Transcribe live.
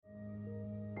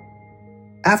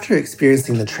After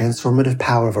experiencing the transformative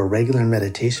power of a regular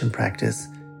meditation practice,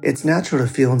 it's natural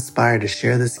to feel inspired to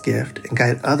share this gift and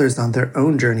guide others on their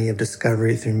own journey of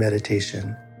discovery through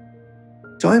meditation.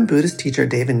 Join Buddhist teacher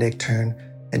David Nichtern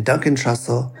and Duncan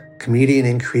Trussell, comedian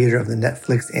and creator of the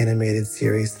Netflix animated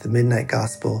series The Midnight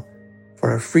Gospel,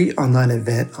 for a free online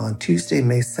event on Tuesday,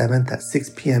 May 7th at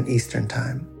 6 p.m. Eastern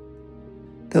Time.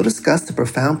 They'll discuss the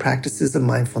profound practices of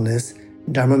mindfulness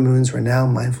in Dharma Moon's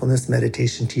renowned mindfulness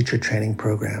meditation teacher training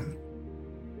program.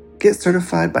 Get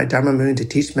certified by Dharma Moon to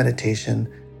teach meditation,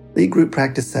 lead group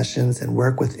practice sessions, and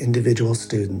work with individual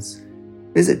students.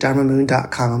 Visit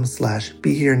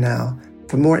dharmamoon.com/beherenow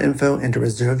for more info and to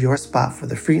reserve your spot for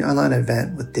the free online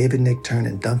event with David Nichtern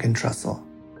and Duncan Trussell.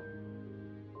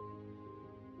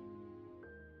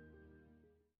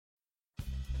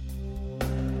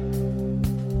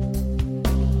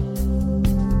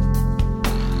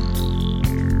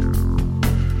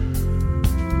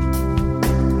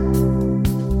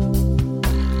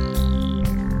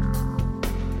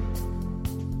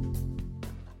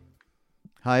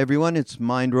 Hi, everyone. It's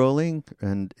Mind Rolling,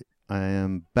 and I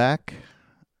am back,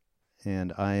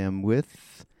 and I am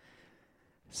with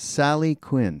Sally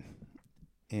Quinn.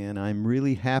 And I'm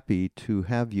really happy to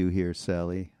have you here,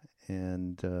 Sally.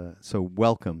 And so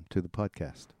welcome to the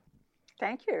podcast.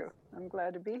 Thank you. I'm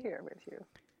glad to be here with you.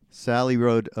 Sally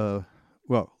wrote,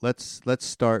 well, let's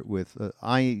start with,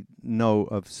 I know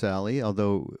of Sally,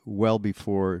 although well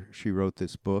before she wrote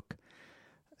this book.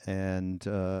 And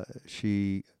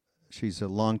she's a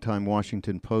longtime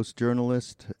Washington Post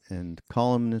journalist and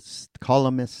columnist,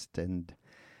 and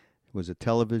was a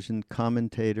television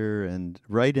commentator, and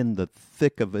right in the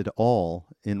thick of it all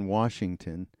in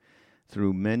Washington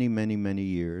through many, many, many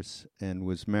years, and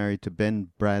was married to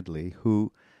Ben Bradlee,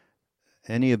 who,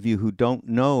 any of you who don't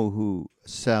know who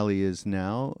Sally is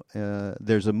now,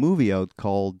 there's a movie out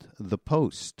called The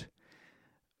Post.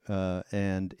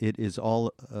 And it is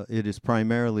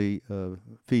primarily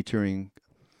featuring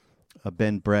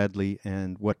Ben Bradlee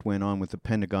and what went on with the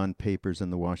Pentagon Papers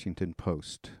and the Washington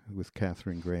Post with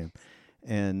Katharine Graham.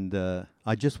 And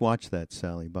I just watched that,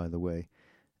 Sally, by the way.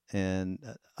 And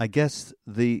I guess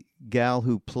the gal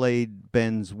who played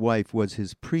Ben's wife was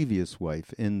his previous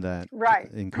wife in that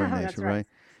incarnation, That's right?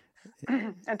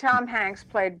 And Tom Hanks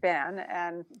played Ben,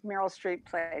 and Meryl Streep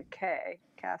played Kay,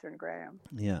 Katharine Graham.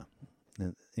 Yeah,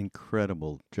 an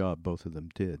incredible job both of them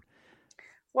did.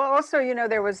 Well, also,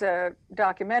 there was a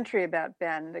documentary about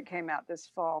Ben that came out this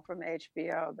fall from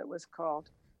HBO that was called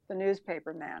The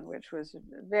Newspaper Man, which was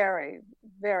very,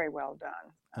 very well done.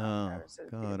 Oh,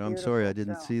 God, I'm sorry I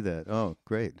didn't see that. Oh,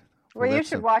 great. Well, you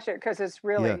should watch it because it's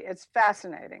really, it's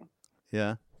fascinating.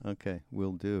 Yeah? Okay,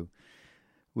 will do.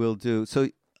 So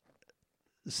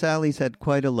Sally's had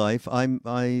quite a life. I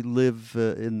live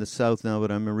in the South now,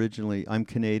 but I'm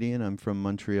Canadian. I'm from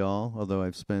Montreal, although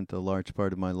I've spent a large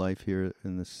part of my life here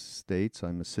in the States.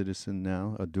 I'm a citizen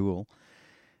now, a dual.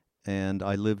 And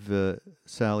I live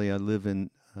in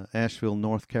Asheville,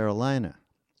 North Carolina,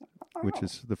 which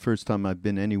is the first time I've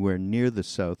been anywhere near the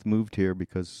South. Moved here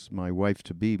because my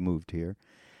wife-to-be moved here,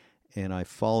 and I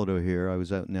followed her here. I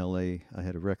was out in L.A. I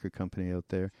had a record company out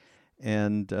there.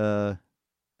 And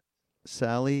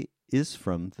Sally is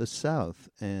from the South,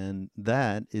 and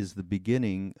that is the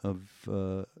beginning of,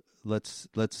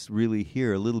 let's really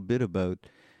hear a little bit about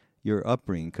your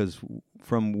upbringing, because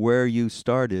from where you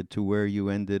started to where you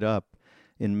ended up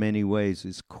in many ways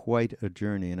is quite a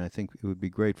journey, and I think it would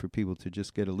be great for people to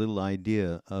just get a little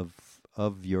idea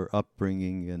of your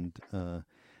upbringing and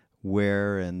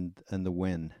where and the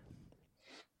when.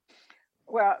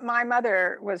 Well, my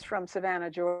mother was from Savannah,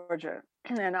 Georgia,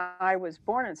 and I was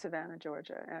born in Savannah,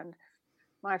 Georgia. And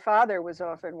my father was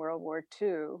off in World War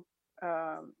II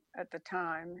at the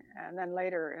time, and then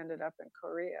later ended up in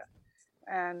Korea.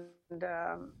 And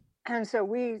so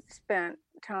we spent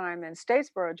time in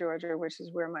Statesboro, Georgia, which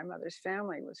is where my mother's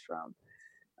family was from,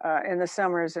 in the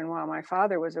summers, and while my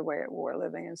father was away at war,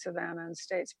 living in Savannah and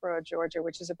Statesboro, Georgia,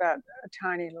 which is about a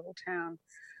tiny little town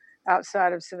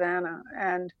outside of Savannah.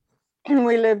 And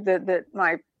we lived that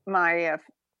my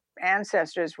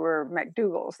ancestors were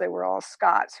McDougalls. They were all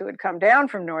Scots who had come down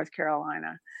from North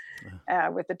Carolina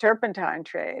with the turpentine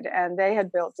trade, and they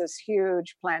had built this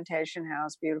huge plantation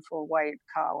house, beautiful white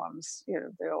columns,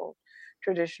 the old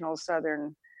traditional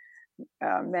Southern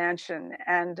mansion.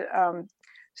 And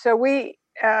so we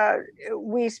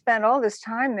spent all this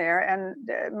time there, and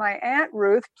my Aunt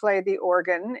Ruth played the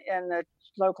organ in the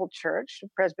local church, the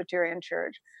Presbyterian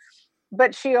church.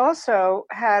 But she also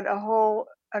had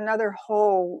another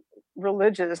whole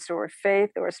religious or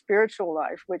faith or spiritual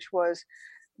life, which was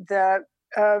the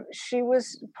she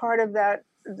was part of that,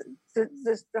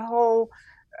 the whole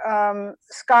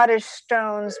Scottish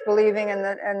Stones, believing in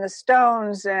the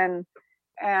Stones and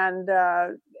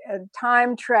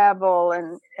time travel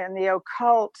and the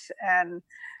occult and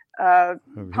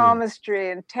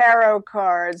palmistry and tarot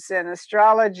cards and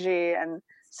astrology and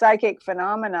psychic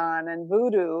phenomenon and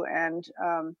voodoo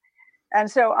and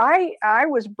so I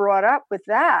was brought up with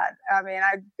that. I mean,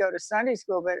 I go to Sunday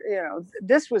school, but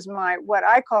this was what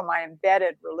I call my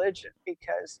embedded religion,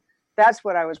 because that's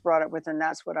what I was brought up with, and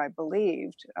that's what I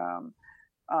believed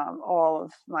all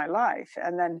of my life.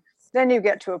 And then you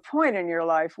get to a point in your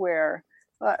life where,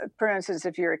 for instance,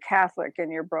 if you're a Catholic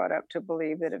and you're brought up to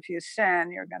believe that if you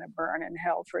sin, you're going to burn in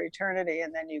hell for eternity,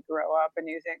 and then you grow up and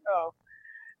you think, oh,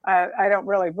 I don't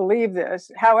really believe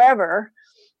this. However,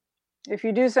 if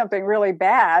you do something really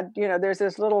bad, there's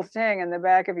this little thing in the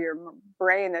back of your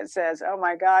brain that says, oh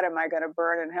my God, am I going to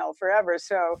burn in hell forever?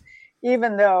 So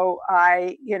even though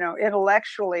I,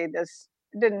 intellectually, this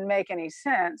didn't make any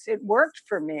sense, it worked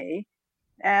for me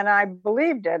and I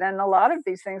believed it. And a lot of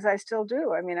these things I still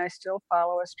do. I mean, I still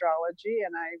follow astrology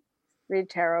and I read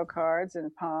tarot cards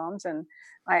and palms, and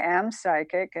I am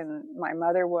psychic, and my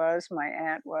mother was, my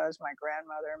aunt was, my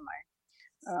grandmother,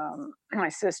 my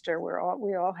sister,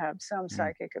 we all have some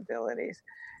psychic abilities.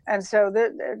 And so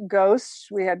the ghosts,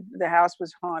 the house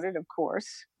was haunted, of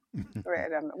course. Right?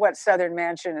 What Southern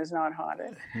mansion is not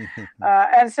haunted?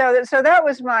 And so that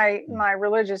was my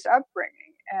religious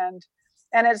upbringing,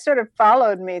 and it sort of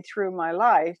followed me through my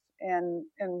life in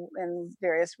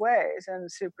various ways, and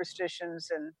superstitions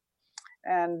and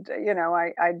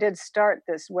I did start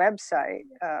this website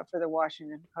for the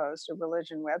Washington Post, a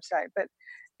religion website, but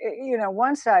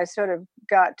once I sort of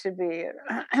got to be,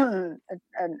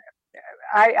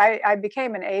 I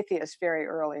became an atheist very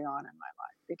early on in my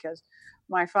life, because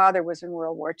my father was in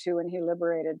World War II and he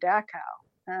liberated Dachau,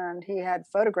 and he had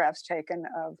photographs taken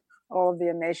of all of the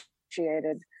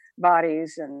emaciated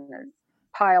bodies and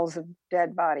piles of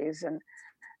dead bodies,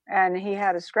 and he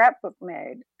had a scrapbook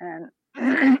made, and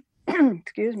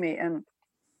excuse me, and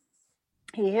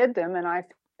he hid them, and I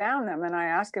found them, and I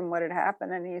asked him what had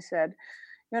happened, and he said,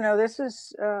 this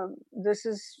is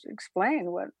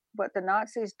explained what the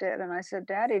Nazis did. And I said,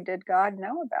 Daddy, did God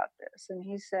know about this? And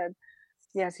he said,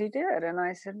 yes, he did. And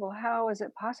I said, well, how is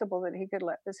it possible that he could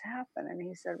let this happen? And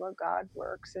he said, well, God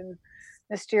works in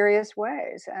mysterious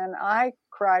ways. And I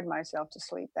cried myself to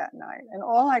sleep that night. And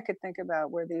all I could think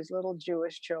about were these little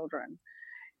Jewish children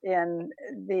in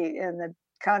the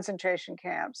concentration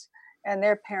camps, and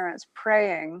their parents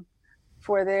praying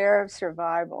for their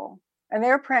survival. And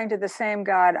they're praying to the same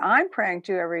God I'm praying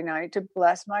to every night to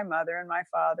bless my mother and my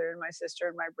father and my sister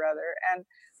and my brother. And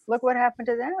look what happened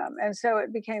to them. And so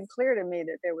it became clear to me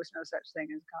that there was no such thing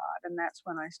as God. And that's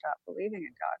when I stopped believing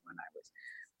in God, when I was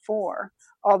 4.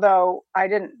 Although I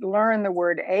didn't learn the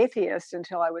word atheist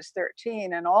until I was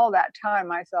 13. And all that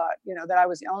time I thought, that I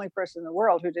was the only person in the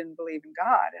world who didn't believe in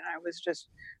God. And I was just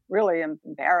really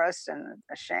embarrassed and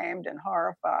ashamed and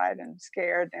horrified and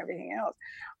scared and everything else.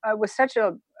 It was such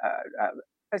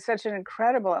an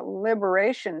incredible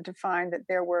liberation to find that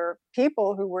there were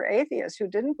people who were atheists who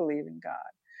didn't believe in God.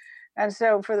 And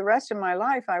so for the rest of my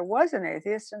life, I was an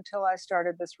atheist until I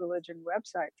started this religion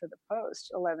website for the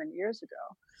Post 11 years ago.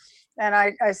 And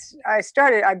I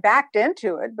backed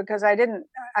into it because I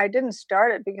didn't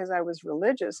start it because I was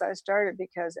religious. I started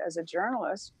because as a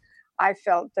journalist, I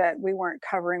felt that we weren't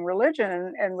covering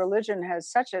religion, and religion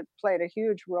has played a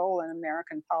huge role in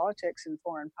American politics and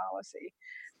foreign policy.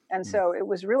 And so it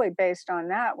was really based on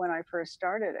that when I first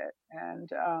started it. And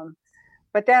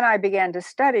but then I began to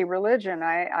study religion.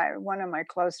 One of my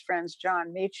close friends,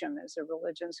 John Meacham, is a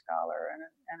religion scholar and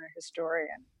a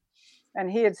historian.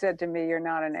 And he had said to me, "You're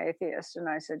not an atheist." And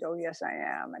I said, "Oh, yes, I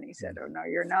am." And he said, "Oh, no,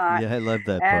 you're not." Yeah, I love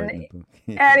that part in the book.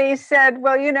 And he said,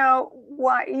 "Well,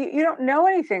 why you don't know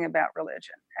anything about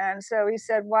religion." And so he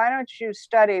said, "Why don't you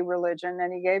study religion?"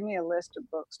 And he gave me a list of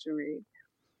books to read.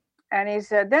 And he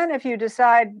said, then if you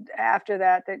decide after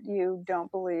that you don't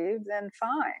believe, then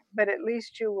fine. But at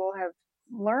least you will have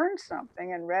learned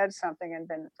something and read something and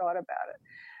then thought about it.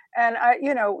 And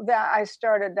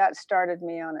that started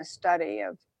me on a study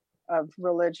of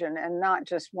religion, and not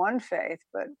just one faith,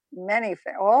 but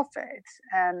all faiths.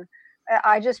 And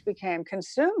I just became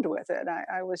consumed with it.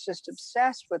 I was just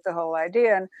obsessed with the whole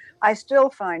idea. And I still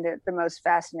find it the most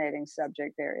fascinating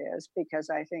subject there is, because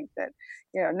I think that,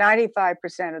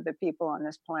 95% of the people on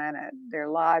this planet, their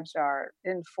lives are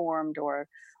informed or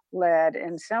led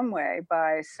in some way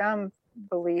by some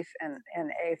belief in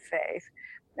a faith.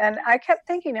 And I kept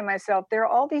thinking to myself, there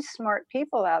are all these smart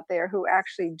people out there who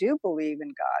actually do believe in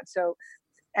God. So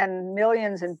and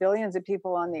millions and billions of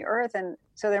people on the earth. And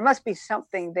so there must be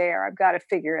something there. I've got to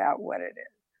figure out what it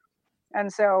is.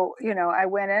 And so, I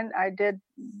went in, I did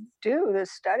do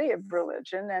this study of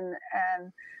religion, and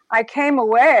I came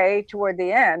away toward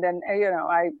the end, and,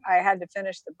 I had to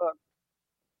finish the book.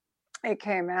 It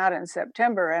came out in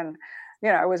September, and,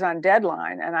 I was on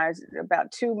deadline, and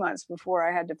about 2 months before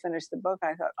I had to finish the book,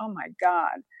 I thought, oh my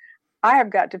God, I have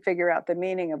got to figure out the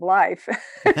meaning of life.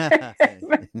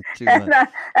 and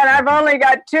I've only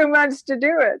got 2 months to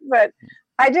do it. But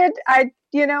I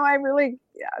really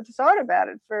thought about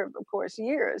it for, of course,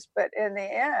 years. But in the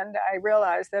end, I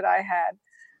realized that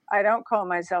I don't call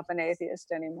myself an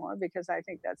atheist anymore, because I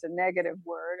think that's a negative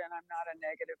word, and I'm not a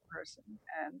negative person.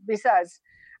 And besides,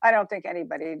 I don't think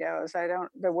anybody knows.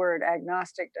 The word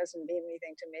agnostic doesn't mean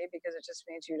anything to me, because it just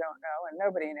means you don't know, and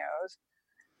nobody knows.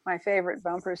 My favorite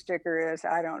bumper sticker is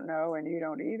 "I don't know and you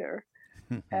don't either."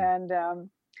 And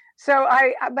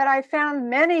but I found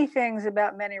many things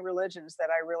about many religions that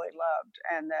I really loved,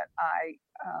 and that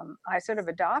I sort of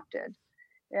adopted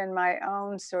in my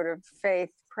own sort of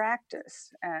faith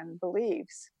practice and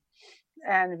beliefs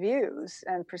and views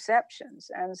and perceptions.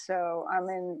 And so,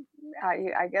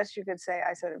 I guess you could say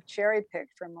I sort of cherry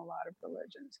picked from a lot of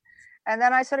religions. And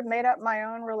then I sort of made up my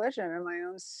own religion and my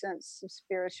own sense of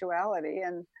spirituality.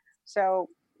 And so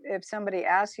if somebody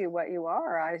asks you what you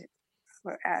are,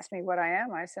 ask me what I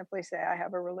am, I simply say I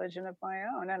have a religion of my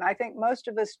own. And I think most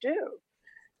of us do.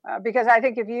 Because I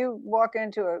think if you walk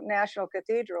into a national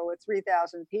cathedral with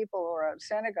 3,000 people, or a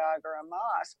synagogue or a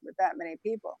mosque with that many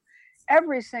people,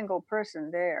 every single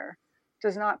person there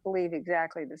does not believe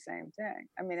exactly the same thing.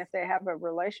 I mean, if they have a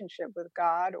relationship with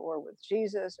God or with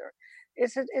Jesus, or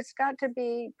it's got to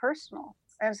be personal.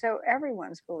 And so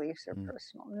everyone's beliefs are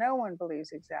personal. No one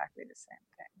believes exactly the same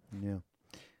thing. Yeah.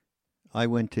 I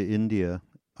went to India.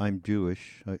 I'm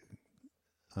Jewish.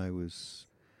 I was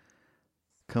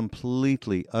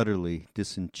completely, utterly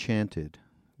disenchanted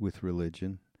with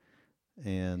religion,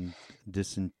 and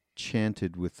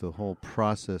disenchanted with the whole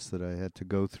process that I had to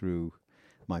go through.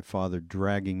 My father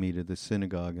dragging me to the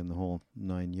synagogue and the whole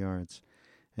 9 yards.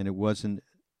 And it wasn't,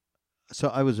 so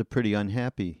I was a pretty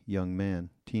unhappy young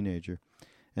man, teenager.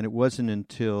 And it wasn't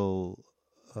until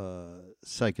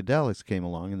psychedelics came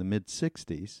along in the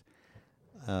mid-'60s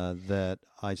that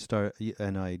I started,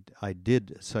 and I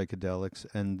did psychedelics,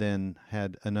 and then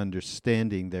had an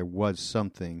understanding there was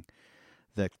something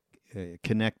that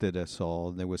connected us all,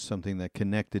 and there was something that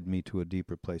connected me to a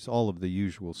deeper place. All of the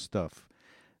usual stuff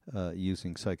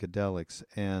using psychedelics,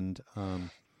 and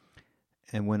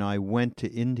when I went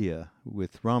to India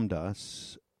with Ram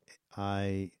Dass,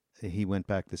 he went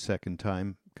back the second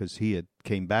time because he had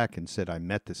came back and said, I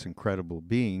met this incredible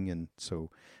being. And so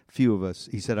few of us,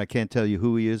 he said, I can't tell you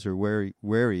who he is or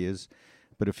where he is,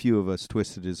 but a few of us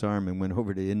twisted his arm and went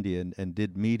over to India and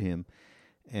did meet him.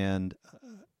 And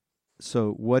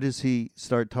so what does he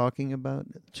start talking about?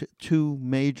 Two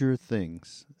major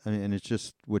things. And it's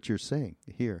just what you're saying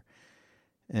here.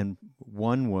 And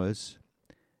one was,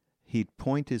 he'd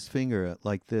point his finger at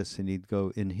like this, and he'd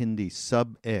go in Hindi,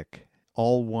 sab ek,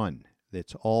 all one.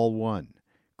 It's all one.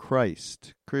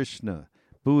 Christ, Krishna,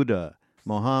 Buddha,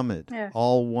 Muhammad,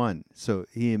 all one. So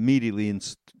he immediately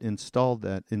instilled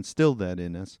that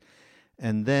in us.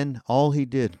 And then all he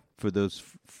did for those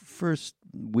first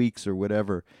weeks or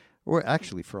whatever, or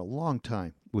actually for a long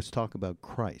time, was talk about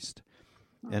Christ.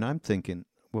 And I'm thinking,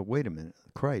 well, wait a minute,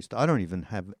 Christ, I don't even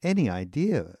have any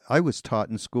idea. I was taught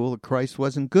in school that Christ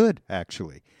wasn't good,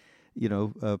 actually.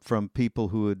 From people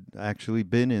who had actually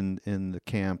been in the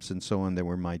camps and so on. They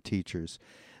were my teachers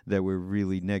that were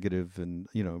really negative and,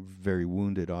 very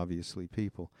wounded, obviously,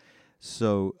 people.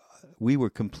 So we were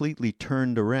completely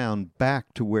turned around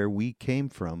back to where we came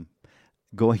from,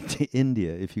 going to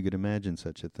India, if you could imagine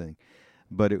such a thing.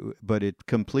 But it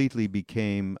completely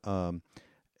became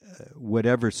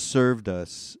whatever served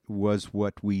us was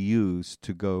what we used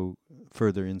to go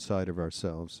further inside of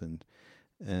ourselves. And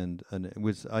it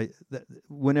was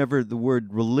whenever the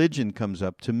word religion comes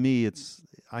up, to me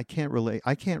I can't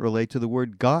relate to the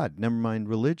word God, never mind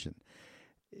religion.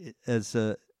 It's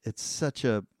a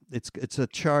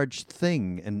charged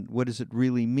thing, and what does it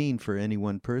really mean for any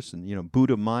one person?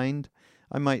 Buddha mind,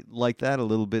 I might like that a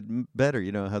little bit better,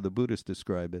 how the Buddhists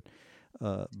describe it.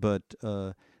 But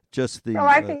just the... Well,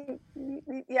 I think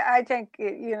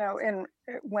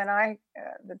when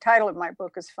the title of my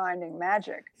book is Finding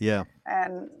Magic. Yeah.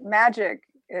 And magic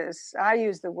is, I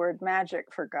use the word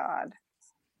magic for God.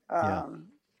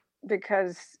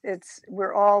 Because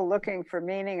we're all looking for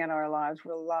meaning in our lives.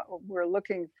 We're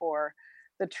looking for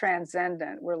the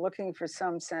transcendent. We're looking for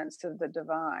some sense of the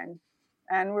divine.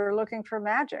 and we're looking for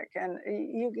magic, and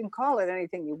you can call it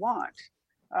anything you want.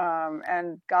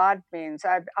 And God means,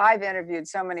 I've interviewed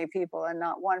so many people, and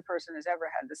not one person has ever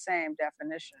had the same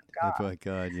definition of God. By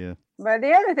God, yeah. But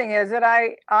the other thing is that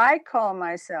I call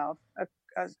myself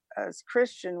a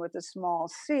Christian with a small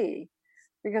c,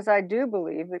 because I do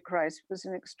believe that Christ was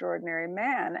an extraordinary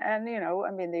man. And,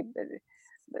 I mean,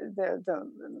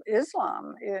 the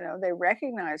Islam, they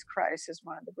recognize Christ as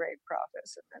one of the great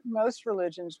prophets. Most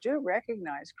religions do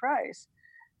recognize Christ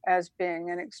as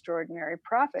being an extraordinary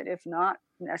prophet, if not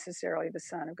necessarily the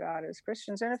Son of God, as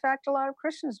Christians. And in fact, a lot of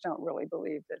Christians don't really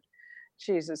believe that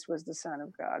Jesus was the Son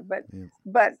of God,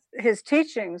 but his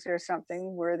teachings are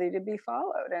something worthy to be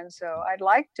followed. And so I'd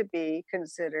like to be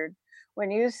considered, when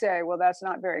you say, well, that's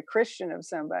not very Christian of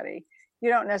somebody, you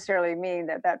don't necessarily mean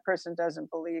that that person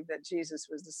doesn't believe that Jesus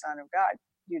was the Son of God.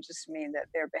 You just mean that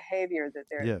their behavior, that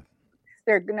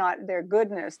their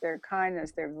goodness, their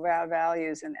kindness, their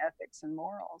values and ethics and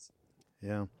morals.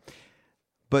 Yeah.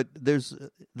 But there's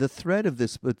the thread of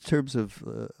this, in terms of,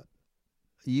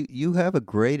 you have a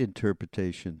great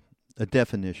interpretation, a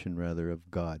definition rather,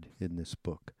 of God in this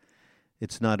book.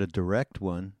 It's not a direct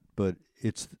one, but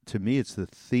to me it's the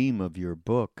theme of your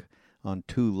book on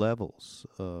two levels.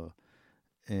 Well,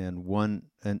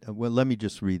 let me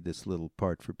just read this little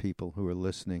part for people who are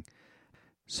listening.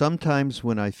 Sometimes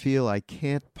when I feel I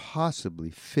can't possibly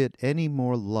fit any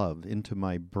more love into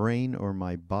my brain or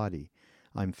my body,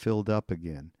 I'm filled up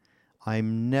again.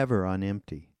 I'm never on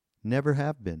empty, never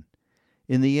have been.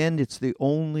 In the end, it's the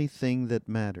only thing that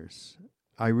matters.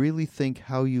 I really think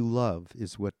how you love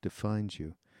is what defines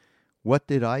you. What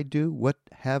did I do? What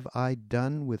have I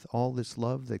done with all this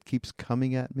love that keeps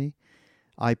coming at me?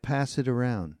 I pass it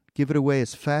around, give it away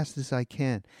as fast as I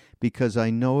can, because I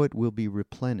know it will be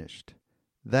replenished.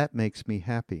 That makes me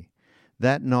happy.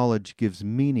 That knowledge gives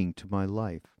meaning to my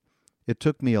life. It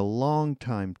took me a long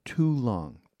time, too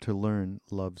long, to learn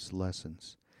love's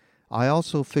lessons. I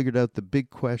also figured out the big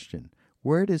question.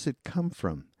 Where does it come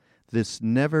from, this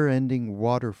never-ending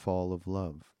waterfall of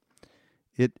love?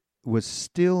 It was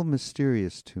still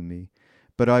mysterious to me,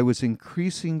 but I was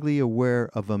increasingly aware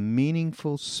of a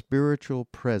meaningful spiritual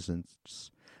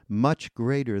presence much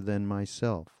greater than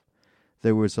myself.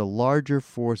 There was a larger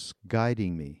force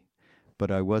guiding me,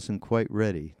 but I wasn't quite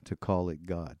ready to call it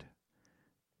God.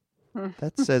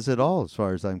 That says it all as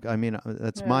far as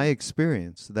that's my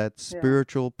experience, that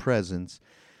spiritual presence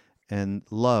and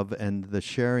love and the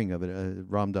sharing of it.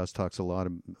 Ram Dass talks a lot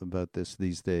about this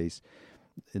these days.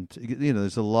 And,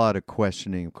 there's a lot of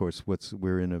questioning, of course.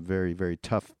 We're in a very, very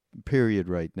tough period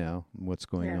right now. What's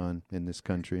going on in this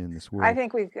country, in this world? I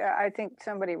think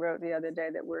somebody wrote the other day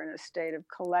that we're in a state of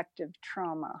collective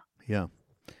trauma. Yeah,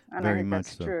 and very I think much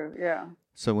that's so. True. Yeah.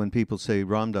 So when people say,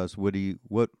 Ram Dass, what do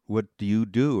you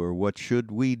do, or what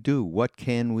should we do? What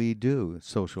can we do?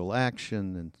 Social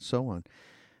action and so on,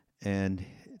 and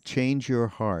change your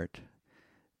heart,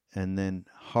 and then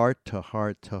heart to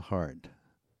heart to heart,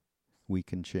 we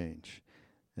can change.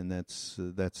 And that's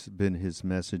been his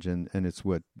message, and it's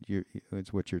what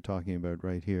you're talking about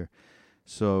right here.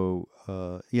 So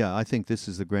I think this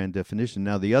is the grand definition.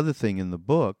 Now, the other thing in the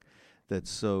book that's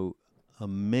so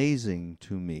amazing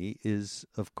to me is,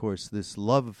 of course, this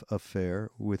love affair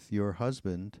with your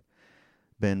husband,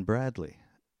 Ben Bradley,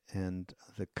 and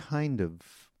the kind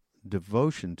of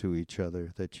devotion to each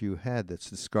other that you had that's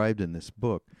described in this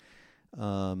book.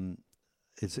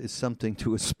 It's something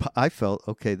to aspire. I felt,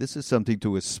 okay, this is something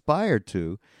to aspire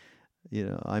to.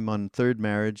 I'm on third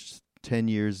marriage, 10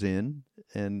 years in,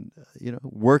 and,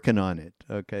 working on it,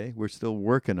 okay? We're still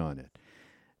working on it.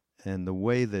 And the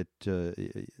way that,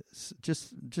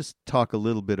 just talk a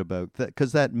little bit about that,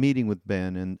 because that meeting with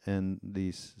Ben and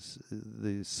the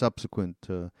subsequent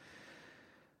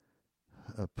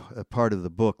a part of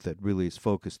the book that really is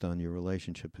focused on your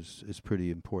relationship is pretty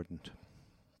important.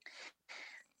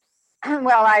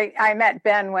 Well, I met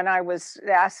Ben when I was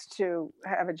asked to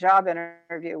have a job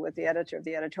interview with the editor of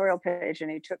the editorial page,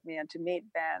 and he took me in to meet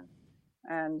Ben.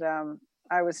 And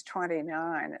I was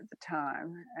 29 at the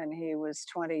time, and he was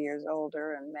 20 years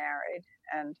older and married.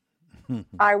 And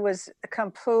I was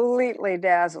completely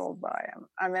dazzled by him.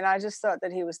 I mean, I just thought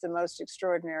that he was the most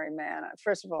extraordinary man.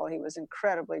 First of all, he was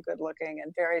incredibly good looking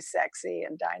and very sexy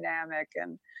and dynamic,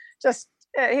 and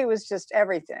he was just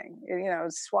everything,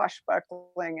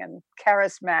 swashbuckling and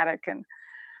charismatic. And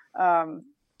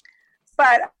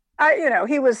but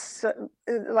he was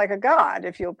like a god,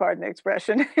 if you'll pardon the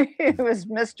expression. He was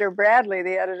Mr. Bradley,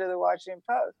 the editor of the Washington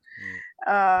Post.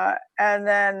 And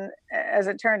then, as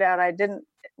it turned out, I didn't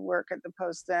work at the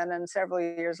Post then. And several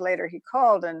years later, he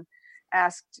called and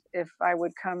asked if I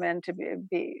would come in to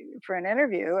be for an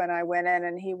interview, and I went in,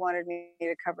 and he wanted me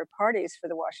to cover parties for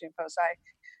the Washington Post.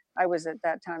 I was at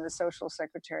that time the social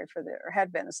secretary or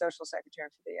had been the social secretary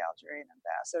for the Algerian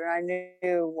ambassador. I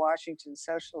knew Washington's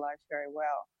social life very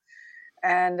well.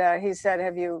 And he said,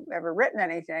 "Have you ever written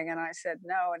anything?" And I said,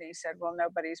 "No." And he said, "Well,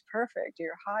 nobody's perfect.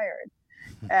 You're hired."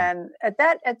 And at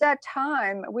that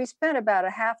time, we spent about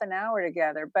a half an hour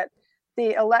together, but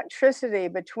the electricity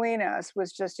between us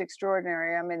was just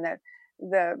extraordinary. I mean,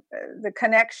 the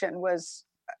connection was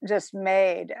just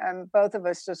made, and both of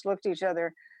us just looked at each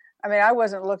other. I mean, I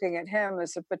wasn't looking at him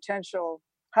as a potential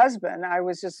husband. I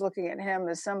was just looking at him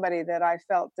as somebody that I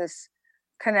felt this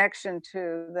connection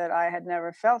to, that I had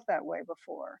never felt that way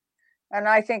before. And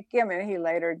I think, I mean, he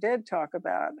later did talk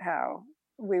about how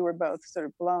we were both sort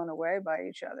of blown away by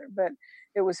each other. But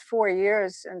it was 4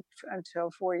 years until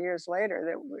 4 years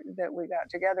later that we got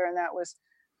together,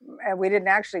 and we didn't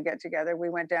actually get together. We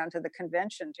went down to the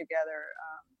convention together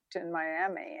in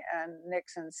Miami, and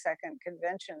Nixon's second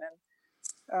convention,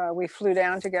 and we flew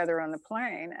down together on the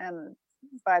plane. And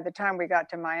by the time we got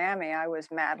to Miami, I was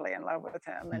madly in love with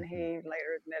him, and he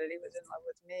later admitted he was in love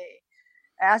with me.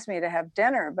 Asked me to have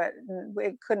dinner, but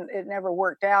it never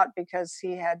worked out because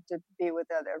he had to be with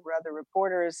other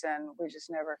reporters, and we just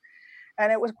never.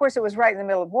 And of course, it was right in the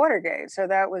middle of Watergate, so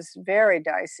that was very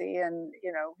dicey. And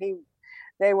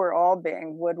they were all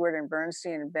being, Woodward and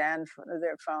Bernstein and Ben,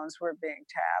 their phones were being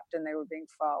tapped, and they were being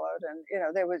followed,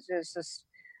 and there was just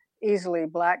easily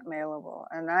blackmailable.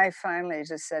 And I finally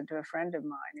just said to a friend of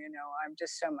mine, "I'm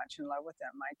just so much in love with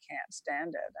him, I can't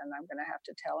stand it, and I'm going to have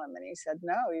to tell him." And he said,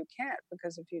 "No, you can't,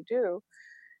 because if you do,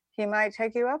 he might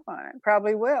take you up on it,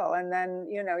 probably will. And then,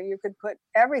 you could put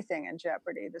everything in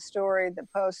jeopardy, the story, the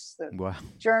posts, the Wow.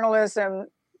 journalism,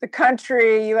 the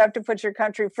country. You have to put your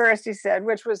country first," he said,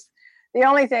 which was the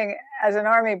only thing, as an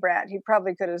Army brat, he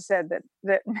probably could have said that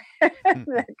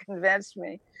that convinced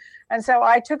me. And so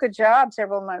I took a job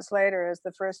several months later as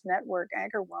the first network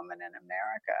anchor woman in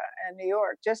America and New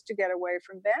York, just to get away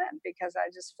from Ben, because I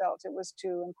just felt it was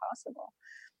too impossible.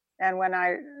 And when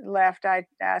I left, I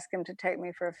asked him to take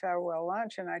me for a farewell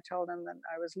lunch, and I told him that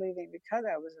I was leaving because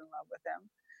I was in love with him.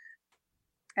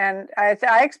 And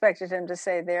I expected him to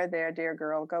say, there, dear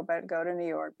girl, go to New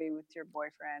York, be with your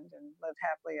boyfriend, and live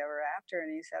happily ever after.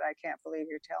 And he said, "I can't believe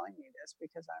you're telling me this,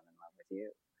 because I'm in love with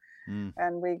you."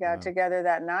 And we got together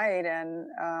that night, and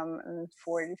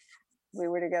we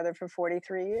were together for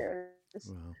 43 years.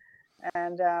 Wow.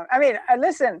 And I mean,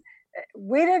 listen,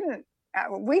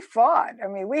 we fought. I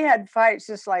mean, we had fights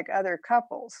just like other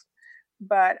couples.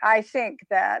 But I think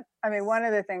that, one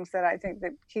of the things that I think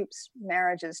that keeps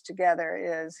marriages together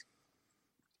is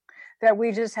that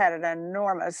we just had an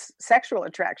enormous sexual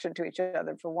attraction to each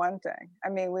other, for one thing. I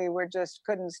mean, we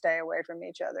couldn't stay away from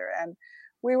each other. And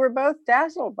we were both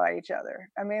dazzled by each other.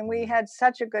 I mean, we had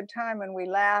such a good time, and we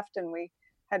laughed, and we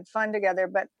had fun together,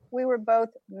 but we were both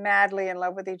madly in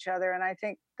love with each other. And I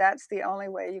think that's the only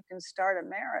way you can start a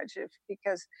marriage,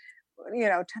 because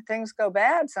things go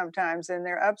bad sometimes, and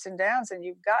there are ups and downs, and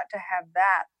you've got to have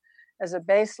that as a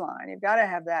baseline. You've got to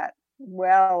have that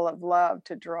well of love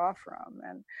to draw from.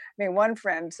 And one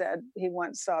friend said he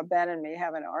once saw Ben and me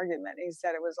have an argument. He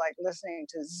said it was like listening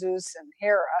to Zeus and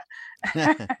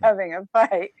Hera having a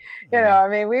fight.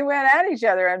 We went at each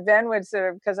other, and Ben would sort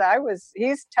of, because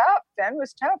he's tough. Ben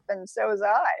was tough, and so was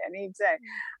I. And he'd say,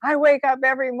 "I wake up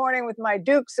every morning with my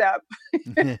dukes up."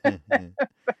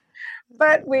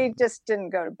 But we just didn't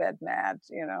go to bed mad,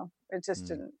 it just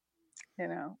didn't,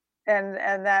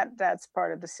 and that's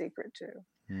part of the secret too.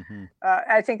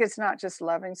 I think it's not just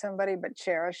loving somebody, but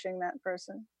cherishing that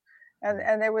person.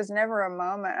 And there was never a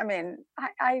moment.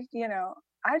 I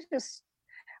just,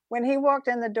 when he walked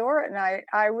in the door at night,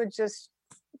 I would just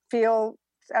feel,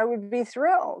 I would be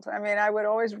thrilled. I would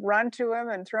always run to him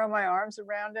and throw my arms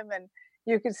around him, and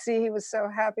you could see he was so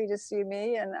happy to see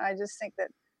me. And I just think that,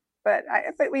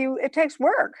 it takes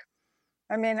work.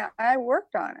 I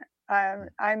worked on it.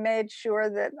 I made sure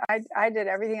that I did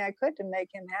everything I could to make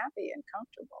him happy and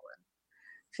comfortable and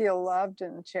feel loved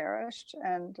and cherished.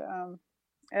 And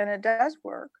it does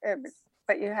work.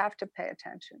 But you have to pay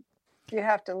attention. You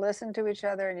have to listen to each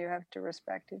other, and you have to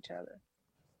respect each other.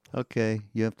 Okay,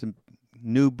 you have to.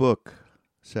 New book,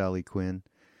 Sally Quinn.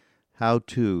 How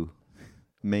to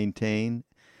maintain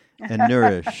and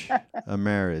nourish a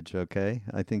marriage. Okay,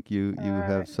 I think you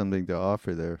have something to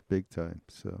offer there, big time.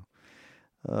 So,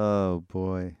 oh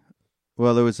boy.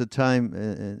 Well, there was a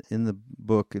time in the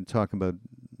book, and talking about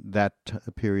that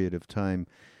period of time,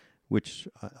 which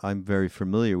I'm very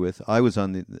familiar with. I was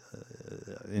on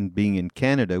in being in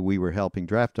Canada, we were helping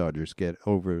draft dodgers get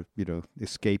over,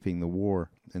 escaping the war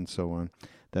and so on.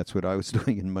 That's what I was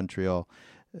doing in Montreal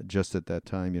just at that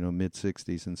time,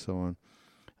 mid-'60s and so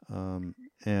on.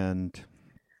 And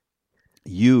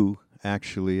you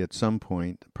actually, at some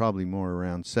point, probably more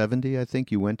around 70, I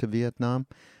think, you went to Vietnam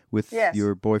with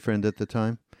your boyfriend at the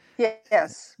time?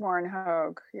 Yes, Warren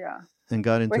Hogue, yeah. And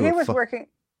got into he was working...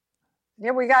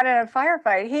 Yeah, we got in a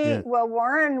firefight.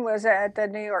 Warren was at the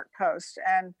New York Post,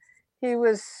 and he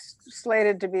was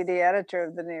slated to be the editor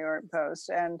of the New York Post.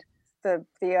 And the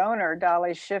owner,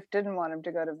 Dolly Schiff, didn't want him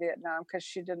to go to Vietnam because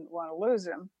she didn't want to lose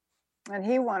him. And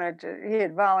he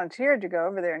had volunteered to go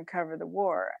over there and cover the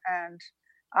war. And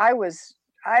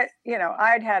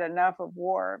I'd had enough of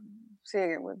war,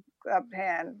 seeing it up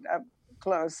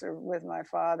close with my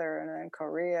father, and in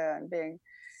Korea, and being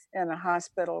in a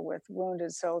hospital with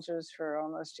wounded soldiers for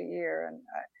almost a year. And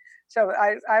so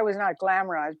I was not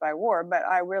glamorized by war, but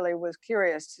I really was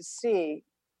curious to see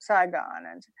Saigon.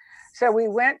 And so we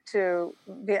went to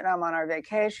Vietnam on our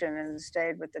vacation and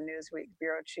stayed with the Newsweek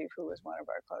bureau chief, who was one of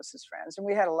our closest friends. And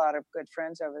we had a lot of good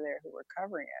friends over there who were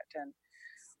covering it.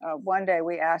 And one day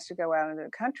we asked to go out into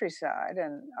the countryside,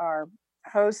 and our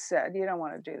host said, "You don't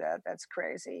want to do that. That's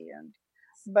crazy."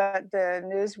 But the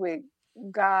Newsweek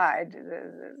guide,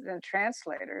 the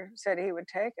translator, said he would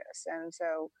take us. And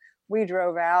so we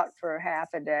drove out for half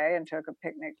a day and took a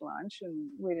picnic lunch, and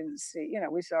we didn't see,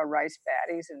 we saw rice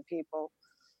paddies and people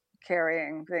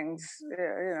carrying things,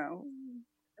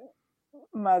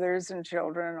 mothers and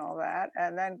children and all that.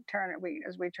 And then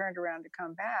as we turned around to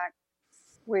come back,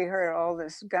 we heard all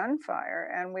this gunfire,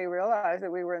 and we realized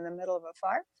that we were in the middle of a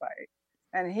firefight.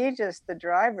 And the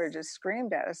driver just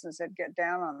screamed at us and said, "Get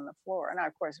down on the floor." And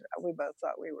of course, we both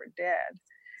thought we were dead.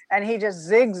 And he just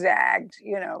zigzagged,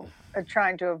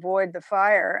 trying to avoid the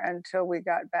fire until we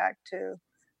got back to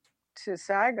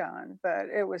Saigon. But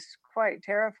it was quite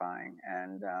terrifying.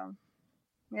 And,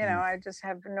 I just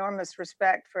have enormous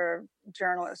respect for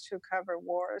journalists who cover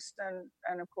wars,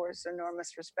 and of course,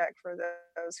 enormous respect for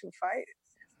those who fight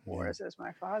wars, as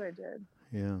my father did.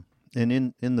 Yeah.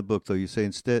 And in the book, though, you say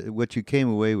instead what you came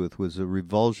away with was a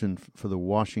revulsion for the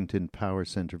Washington Power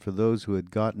Center, for those who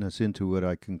had gotten us into what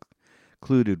I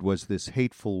concluded was this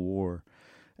hateful war,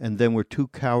 and then were too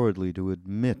cowardly to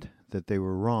admit that they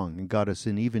were wrong, and got us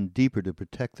in even deeper to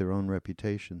protect their own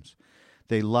reputations.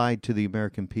 They lied to the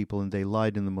American people, and they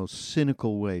lied in the most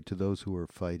cynical way to those who were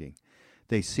fighting.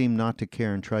 They seemed not to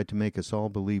care and tried to make us all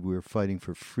believe we were fighting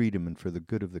for freedom and for the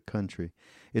good of the country.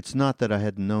 It's not that I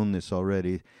hadn't known this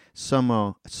already.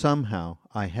 Somehow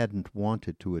I hadn't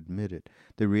wanted to admit it.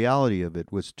 The reality of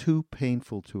it was too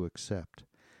painful to accept.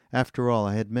 After all,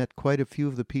 I had met quite a few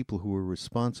of the people who were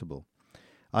responsible.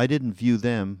 I didn't view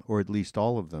them, or at least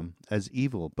all of them, as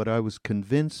evil, but I was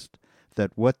convinced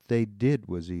that what they did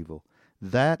was evil.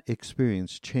 That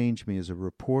experience changed me as a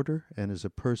reporter and as a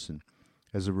person.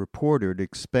 As a reporter, it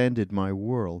expanded my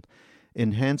world,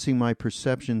 enhancing my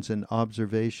perceptions and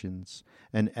observations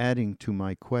and adding to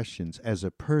my questions. As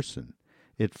a person,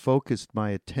 it focused my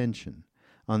attention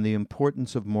on the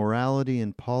importance of morality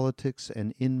in politics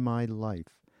and in my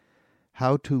life.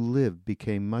 How to live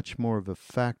became much more of a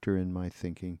factor in my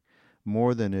thinking,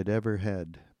 more than it ever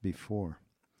had before.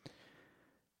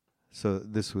 So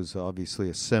this was obviously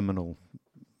a seminal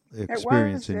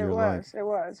experience in your life. It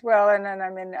was. Well, and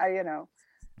then,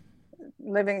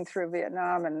 living through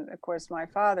Vietnam, and of course my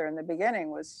father in the beginning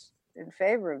was in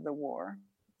favor of the war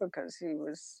because he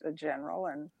was a general,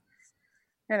 and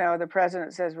the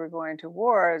president says we're going to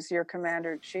war as your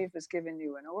commander-in-chief has given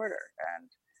you an order.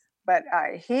 But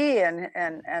he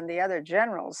and the other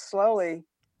generals slowly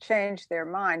changed their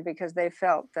mind because they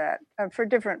felt that, for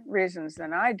different reasons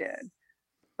than I did,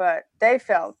 but they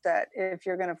felt that if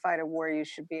you're going to fight a war, you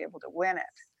should be able to win it.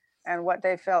 And what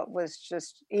they felt was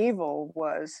just evil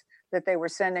was that they were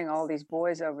sending all these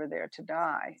boys over there to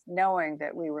die, knowing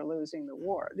that we were losing the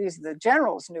war. The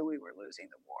generals knew we were losing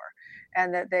the war,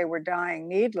 and that they were dying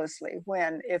needlessly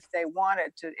when, if they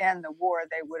wanted to end the war,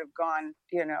 they would have gone,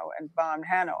 and bombed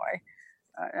Hanoi.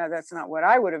 Now, that's not what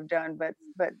I would have done, but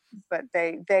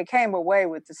they came away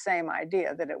with the same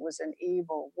idea that it was an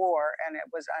evil war and it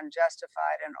was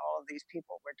unjustified, and all of these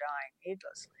people were dying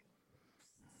needlessly.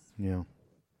 Yeah.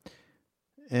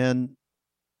 And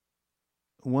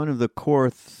one of the core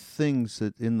things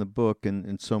that in the book,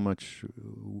 and so much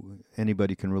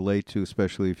anybody can relate to,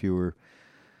 especially if you were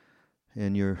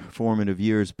in your formative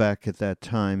years back at that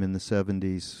time in the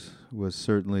 70s, was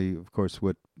certainly, of course,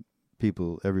 what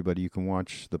everybody, you can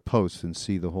watch the Post and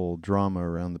see the whole drama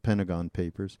around the Pentagon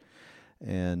Papers.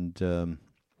 And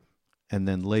and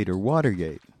then later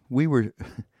Watergate.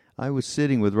 I was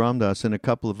sitting with Ram Dass and a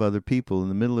couple of other people in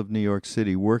the middle of New York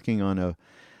City working on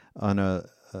an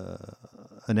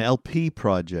LP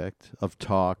project of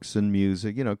talks and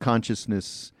music,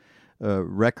 consciousness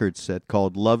record set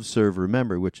called Love, Serve,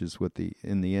 Remember, which is what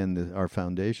in the end our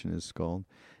foundation is called.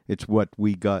 It's what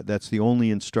we got. That's the only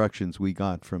instructions we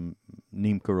got from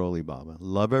Neem Karoli Baba.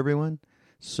 Love everyone,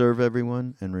 serve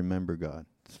everyone, and remember God.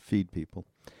 Feed people.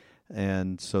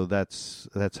 And so that's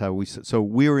how so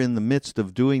we were in the midst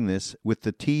of doing this with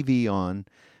the TV on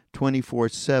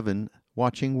 24/7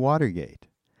 watching Watergate,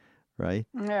 right?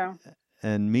 Yeah.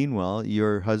 And meanwhile,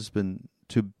 your husband,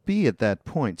 to be at that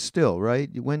point still, right?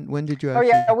 When did you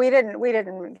actually? Oh yeah, we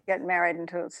didn't get married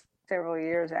until several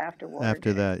years after Watergate.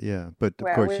 After that, yeah. But of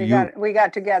well, course we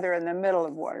got together in the middle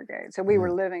of Watergate, so we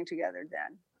were living together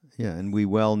then. Yeah, and we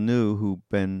well knew who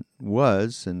Ben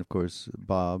was, and of course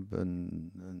Bob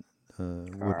and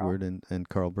Woodward and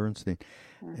Carl Bernstein.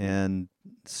 Mm-hmm. And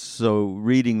so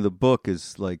reading the book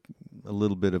is like a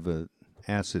little bit of a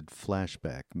acid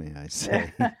flashback, may I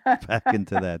say, back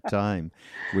into that time,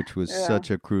 which was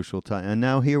such a crucial time. And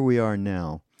now here we are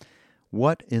now.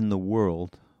 What in the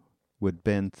world would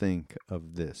Ben think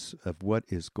of this, of what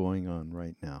is going on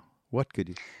right now? What could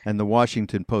he? And the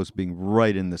Washington Post being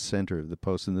right in the center of the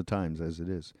Post and the Times, as it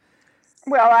is.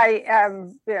 Well, a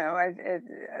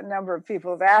number of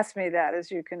people have asked me that, as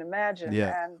you can imagine.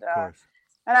 Yeah, and of course.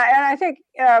 And I think,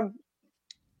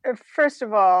 first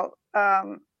of all,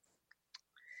 Ben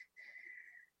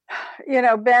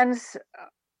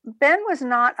was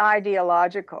not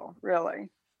ideological,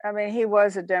 really. I mean, he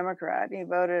was a Democrat. He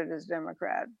voted as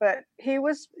Democrat, but he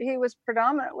was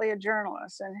predominantly a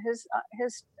journalist, and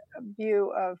his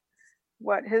view of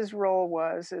what his role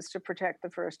was is to protect the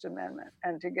First Amendment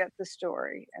and to get the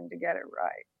story and to get it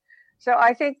right. So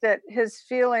I think that his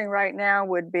feeling right now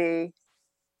would be,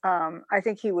 I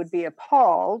think he would be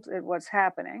appalled at what's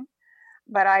happening,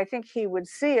 but I think he would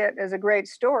see it as a great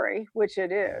story, which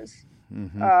it is,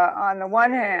 on the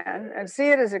one hand, and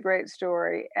see it as a great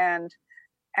story, and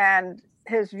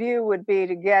his view would be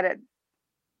to get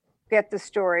the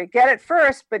story, get it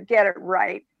first, but get it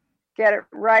right. Get it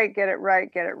right.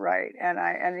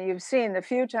 And you've seen the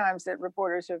few times that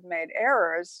reporters have made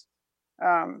errors,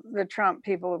 the Trump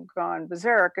people have gone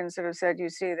berserk and sort of said, you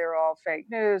see, they're all fake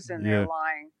news and they're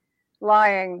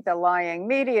lying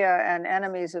media and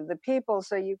enemies of the people.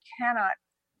 So you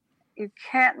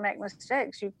can't make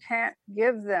mistakes. You can't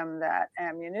give them that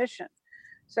ammunition.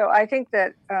 So I think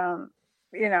that,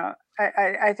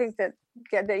 I think that,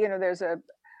 there's a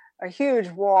huge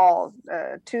wall,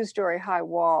 a 2-story high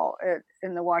wall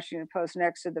in the Washington Post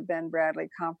next to the Ben Bradley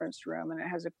conference room. And it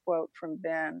has a quote from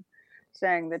Ben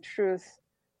saying, "The truth,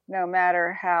 no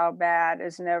matter how bad,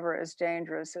 is never as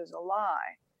dangerous as a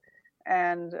lie."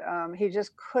 And he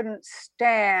just couldn't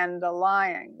stand the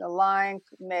lying. The lying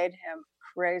made him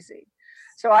crazy.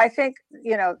 So I think,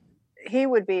 he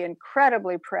would be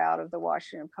incredibly proud of the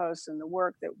Washington Post and the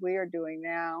work that we are doing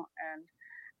now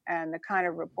and the kind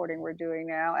of reporting we're doing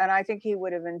now. And I think he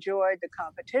would have enjoyed the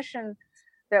competition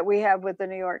that we have with the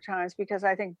New York Times, because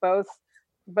I think both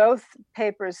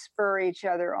papers spur each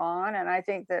other on. And I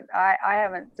think that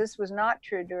this was not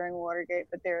true during Watergate,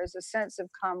 but there is a sense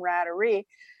of camaraderie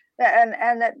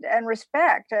and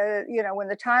respect. When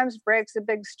the Times breaks a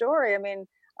big story, I mean,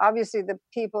 obviously the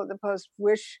people at the Post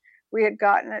wish we had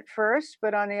gotten it first,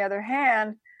 but on the other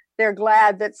hand, they're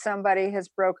glad that somebody has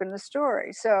broken the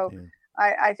story. So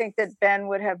I think that Ben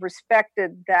would have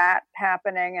respected that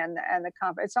happening, and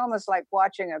it's almost like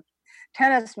watching a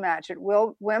tennis match at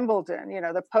Wimbledon.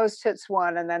 The Post hits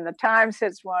one, and then the Times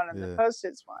hits one, and the Post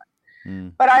hits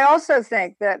one. But I also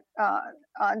think that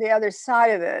on the other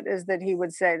side of it is that he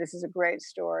would say, this is a great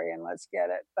story and let's get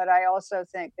it. But I also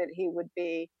think that he would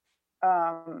be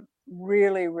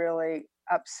really, really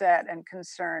upset and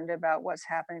concerned about what's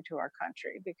happening to our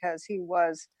country, because he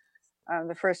was,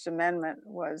 the First Amendment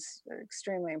was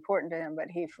extremely important to him, but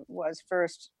he was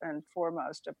first and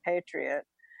foremost a patriot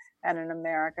and an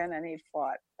American, and he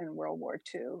fought in World War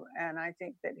II. And I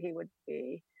think that he would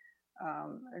be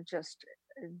just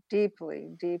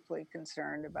deeply, deeply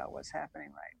concerned about what's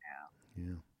happening right now.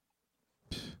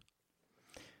 Yeah.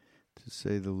 To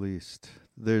say the least.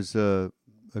 There's a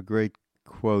great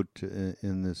quote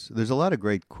in this. There's a lot of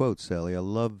great quotes, Sally. I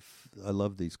love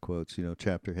these quotes,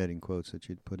 chapter heading quotes that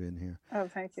you'd put in here. Oh,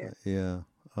 thank you.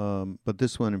 But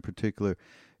this one in particular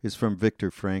is from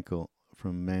Viktor Frankl,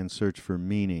 from Man's Search for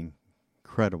Meaning.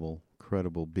 Incredible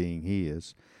being he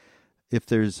is. If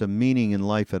there's a meaning in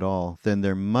life at all, then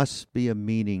there must be a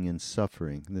meaning in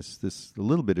suffering. This a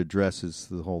little bit addresses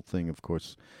the whole thing, of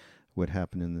course, what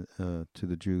happened to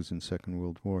the Jews in Second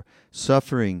World War.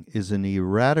 Suffering is an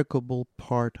eradicable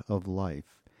part of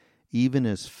life, even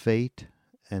as fate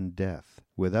and death.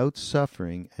 Without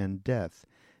suffering and death,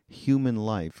 human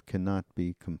life cannot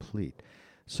be complete.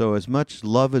 So as much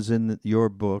love is in your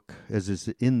book as is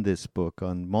in this book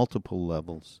on multiple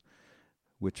levels,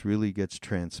 which really gets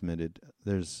transmitted,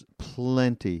 there's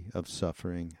plenty of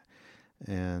suffering.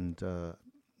 And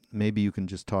maybe you can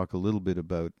just talk a little bit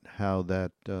about how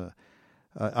that...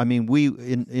 I mean, we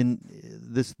in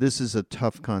this is a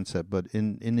tough concept, but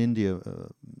in India,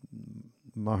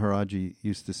 Maharaji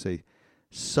used to say,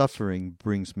 "Suffering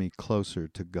brings me closer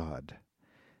to God,"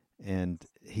 and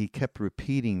he kept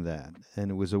repeating that,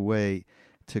 and it was a way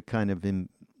to kind of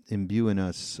imbue in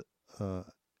us,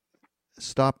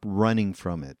 stop running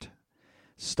from it,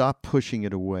 stop pushing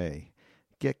it away,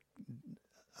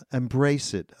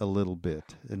 embrace it a little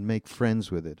bit and make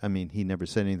friends with it. I mean, he never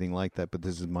said anything like that, but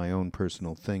this is my own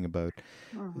personal thing about,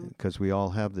 because we all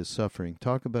have this suffering.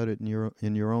 Talk about it in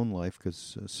your own life,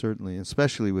 because certainly,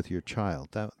 especially with your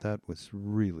child, that was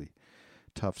really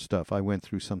tough stuff. I went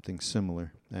through something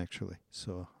similar, actually,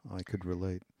 so I could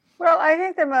relate. Well, I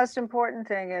think the most important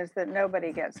thing is that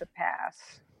nobody gets a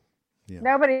pass. Yeah.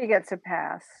 Nobody gets a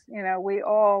pass. You know, we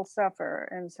all suffer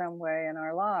in some way in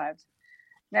our lives.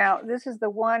 Now, this is the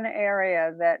one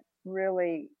area that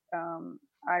really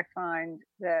I find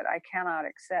that I cannot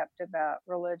accept about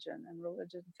religion and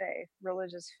religious faith,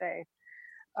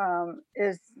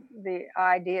 is the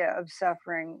idea of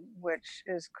suffering, which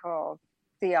is called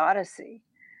theodicy.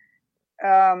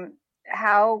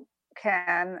 How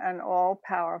can an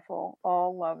all-powerful,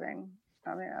 all-loving,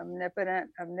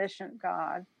 omnipotent, omniscient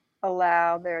God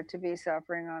allow there to be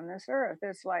suffering on this earth?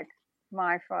 It's like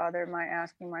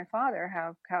asking my father,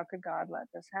 how could God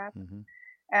let this happen? Mm-hmm.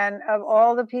 And of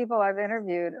all the people I've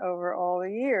interviewed over all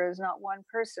the years, not one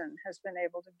person has been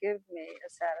able to give me a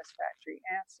satisfactory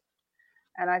answer.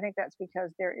 And I think that's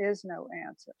because there is no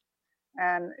answer.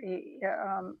 And it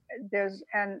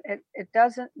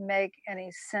doesn't make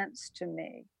any sense to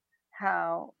me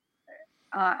how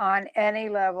on any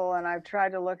level, and I've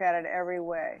tried to look at it every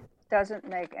way, doesn't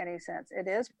make any sense. It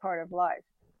is part of life,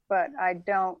 but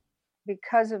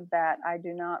because of that, I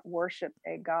do not worship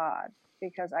a God,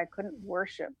 because I couldn't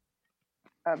worship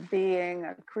a being,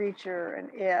 a creature, an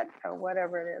it, or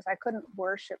whatever it is. I couldn't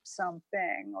worship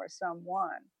something or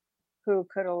someone who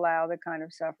could allow the kind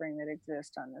of suffering that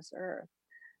exists on this earth.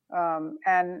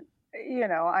 And, you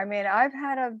know, I mean, I've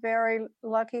had a very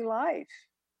lucky life.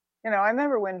 You know, I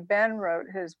remember when Ben wrote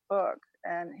his book,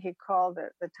 and he called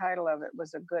it, the title of it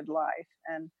was A Good Life.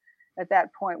 And at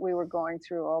that point, we were going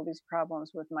through all these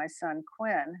problems with my son,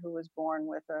 Quinn, who was born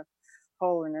with a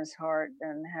hole in his heart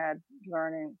and had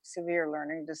severe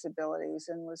learning disabilities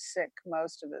and was sick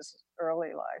most of his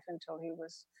early life until he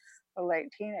was a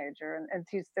late teenager. And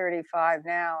he's 35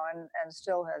 now and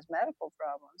still has medical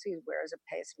problems. He wears a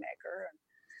pacemaker.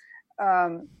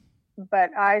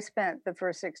 But I spent the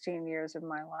first 16 years of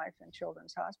my life in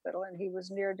Children's Hospital, and he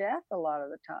was near death a lot of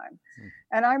the time.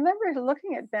 And I remember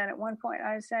looking at Ben at one point,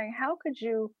 I was saying, how could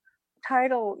you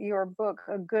title your book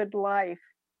A Good Life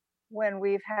when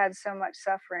we've had so much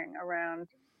suffering around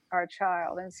our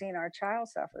child and seen our child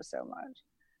suffer so much?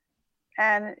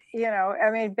 And, you know,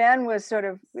 I mean, Ben was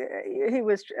he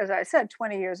was, as I said,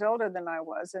 20 years older than I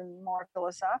was and more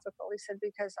philosophical. He said,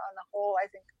 because on the whole, I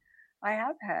think I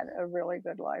have had a really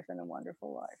good life and a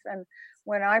wonderful life. And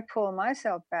when I pull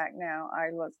myself back now, I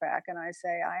look back and I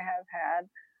say, I have had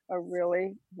a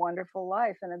really wonderful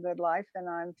life and a good life. And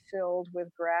I'm filled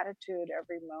with gratitude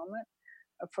every moment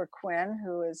for Quinn,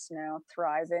 who is now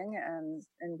thriving and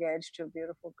engaged to a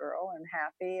beautiful girl and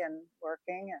happy and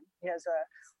working. And he has a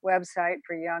website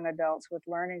for young adults with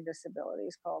learning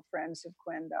disabilities called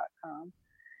friendsofquinn.com.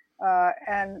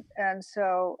 And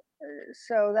so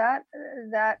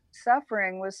that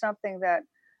suffering was something that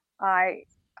I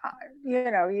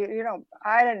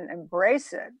didn't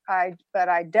embrace it. But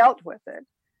I dealt with it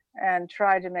and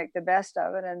tried to make the best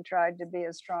of it and tried to be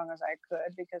as strong as I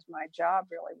could, because my job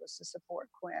really was to support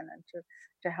Quinn and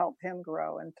to help him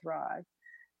grow and thrive.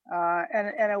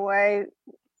 And in a way,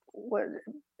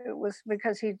 it was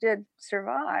because he did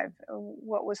survive.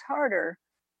 What was harder,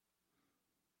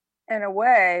 in a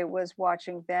way, was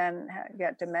watching Ben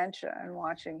get dementia and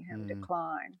watching him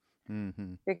decline.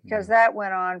 Mm-hmm. Because that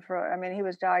went on he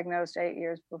was diagnosed 8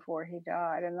 years before he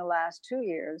died. In the last 2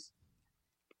 years,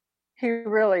 he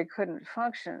really couldn't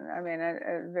function,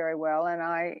 very well. And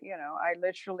I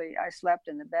slept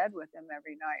in the bed with him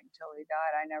every night until he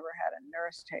died. I never had a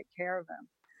nurse take care of him.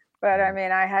 But I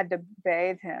mean, I had to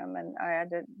bathe him, and I had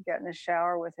to get in the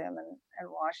shower with him and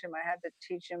wash him. I had to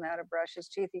teach him how to brush his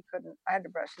teeth. He couldn't. I had to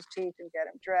brush his teeth and get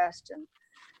him dressed. And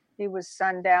he was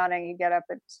sundowning. He'd get up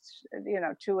at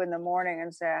 2 in the morning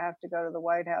and say, "I have to go to the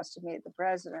White House to meet the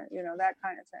president." That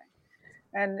kind of thing.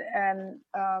 And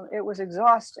it was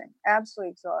exhausting, absolutely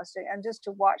exhausting. And just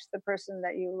to watch the person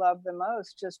that you love the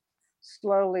most just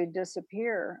slowly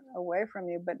disappear away from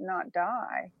you, but not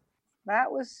die.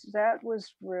 That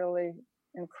was really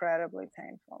incredibly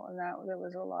painful, and that there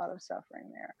was a lot of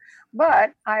suffering there.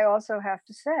 But I also have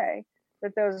to say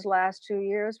that those last 2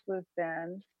 years with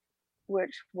Ben,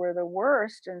 which were the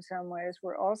worst in some ways,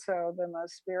 were also the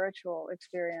most spiritual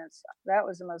experience. That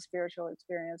was the most spiritual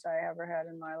experience I ever had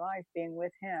in my life, being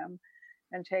with him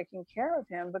and taking care of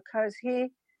him, because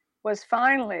he was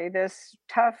finally this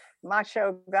tough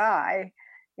macho guy,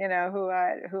 who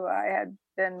I had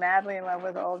been madly in love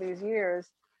with all these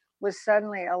years, was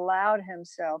suddenly allowed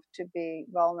himself to be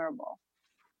vulnerable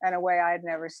in a way I had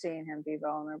never seen him be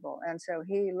vulnerable. And so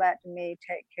he let me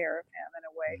take care of him in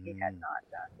a way he had not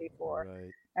done before,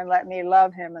 Right. and let me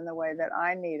love him in the way that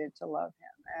I needed to love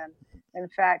him. And in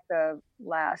fact, I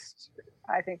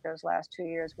think those last 2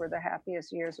 years were the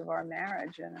happiest years of our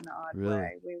marriage in an odd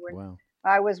Really? way. Wow.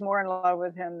 I was more in love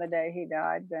with him the day he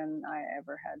died than I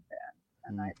ever had been.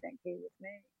 And I think he with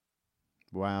me.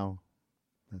 Wow.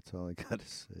 That's all I got to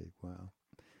say. Wow.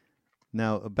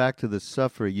 Now, back to the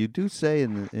suffering. You do say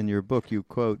in your book, you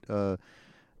quote,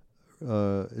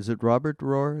 is it Robert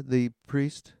Rohr, the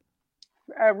priest?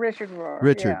 Richard Rohr.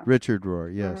 Richard Rohr,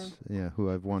 yes. Mm-hmm. Yeah,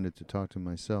 who I've wanted to talk to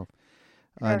myself.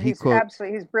 And he's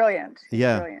brilliant.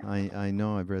 Brilliant. I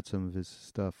know. I've read some of his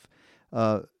stuff.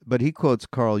 But he quotes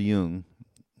Carl Jung,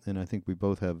 and I think we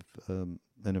both have an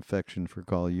affection for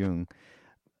Carl Jung,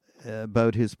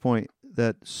 about his point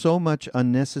that so much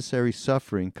unnecessary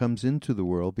suffering comes into the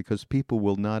world because people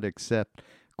will not accept,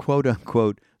 quote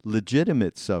unquote,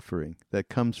 legitimate suffering that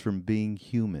comes from being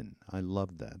human. I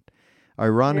love that.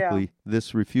 Ironically,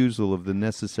 this refusal of the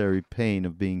necessary pain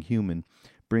of being human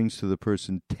brings to the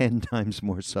person 10 times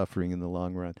more suffering in the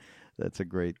long run. That's a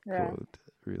great quote.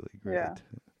 Really great.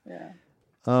 Yeah.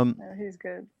 He's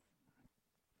good.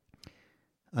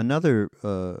 Another,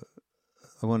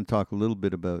 I want to talk a little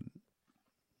bit about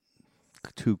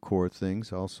two core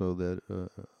things also that are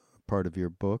part of your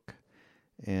book.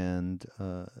 And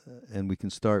we can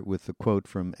start with the quote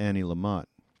from Annie Lamott,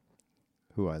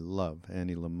 who I love.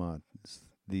 Annie Lamott is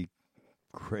the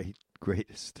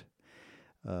greatest.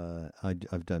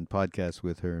 I've done podcasts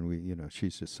with her, and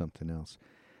she's just something else.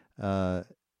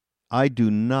 I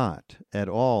do not at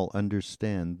all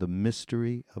understand the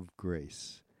mystery of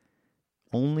grace,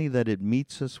 only that it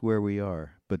meets us where we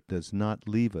are, but does not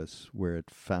leave us where it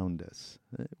found us.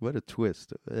 What a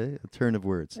twist, a turn of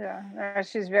words. Yeah,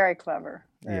 she's very clever.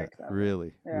 Very clever.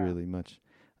 Really much.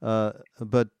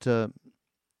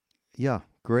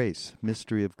 Grace,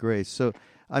 mystery of grace. So,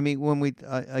 I mean,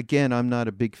 again, I'm not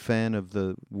a big fan of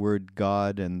the word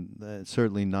God, and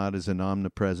certainly not as an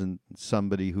omnipresent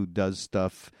somebody who does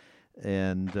stuff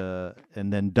and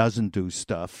then doesn't do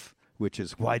stuff, which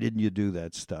is, why didn't you do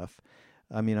that stuff?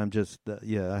 I mean, I'm just,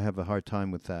 I have a hard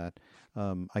time with that.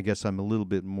 I guess I'm a little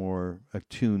bit more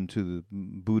attuned to the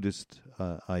Buddhist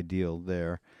ideal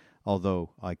there,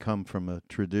 although I come from a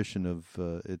tradition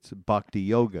of, it's Bhakti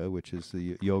Yoga, which is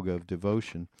the yoga of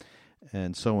devotion,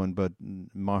 and so on. But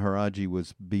Maharaji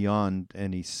was beyond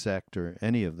any sect or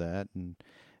any of that, and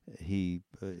he,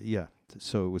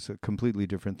 so it was a completely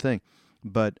different thing.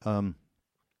 But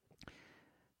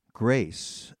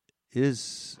grace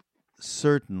is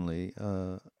certainly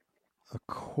a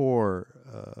core,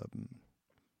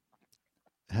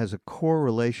 has a core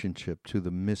relationship to the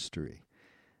mystery,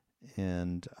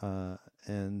 and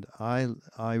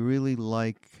I really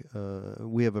like.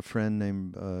 We have a friend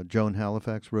named Joan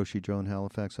Halifax, Roshi Joan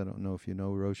Halifax. I don't know if you know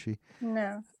Roshi.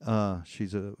 No.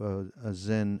 She's a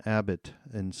Zen abbot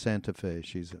in Santa Fe.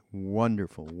 She's a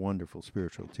wonderful, wonderful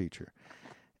spiritual teacher.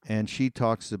 And she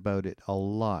talks about it a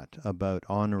lot, about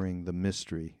honoring the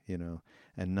mystery,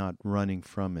 and not running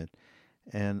from it.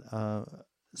 And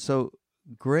so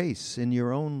grace in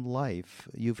your own life,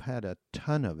 you've had a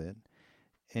ton of it.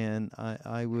 And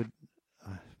I would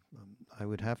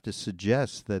have to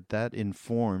suggest that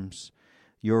informs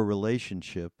your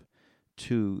relationship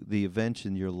to the events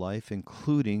in your life,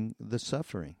 including the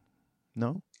suffering.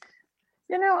 No?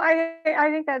 I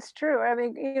think that's true. I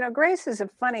mean, grace is a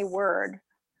funny word,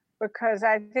 because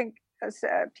I think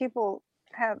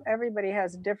everybody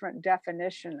has a different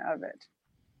definition of it.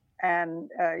 And,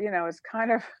 it's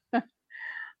kind of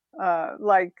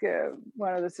like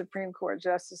one of the Supreme Court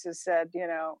justices said,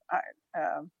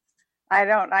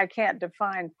 I can't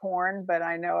define porn, but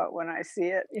I know it when I see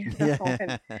it. Yeah,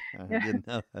 And, you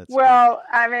know that's good. well,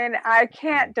 I mean, I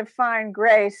can't define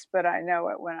grace, but I know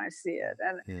it when I see it.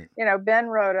 And, Yeah. Ben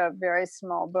wrote a very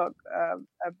small book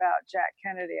about Jack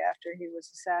Kennedy after he was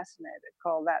assassinated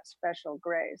called That Special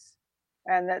Grace.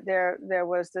 And that there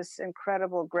was this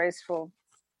incredible, graceful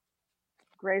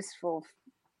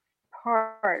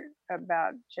part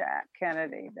about Jack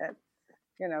Kennedy that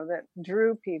that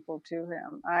drew people to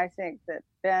him. I think that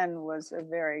Ben was a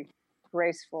very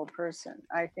graceful person.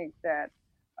 I think that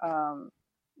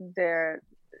there,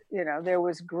 there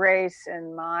was grace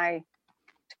in my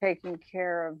taking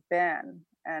care of Ben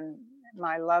and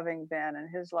my loving Ben and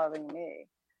his loving me.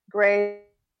 Grace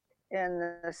in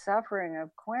the suffering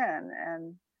of Quinn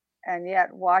and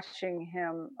yet watching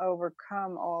him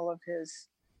overcome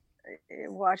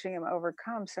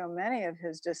so many of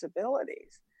his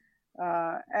disabilities.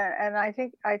 And I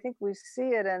think we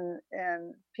see it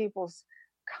in people's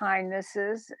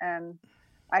kindnesses, and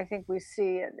I think we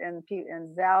see it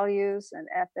in values and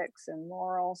ethics and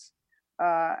morals,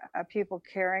 people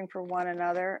caring for one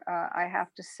another. I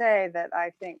have to say that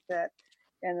I think that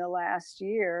in the last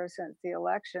year since the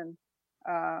election,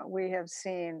 we have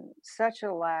seen such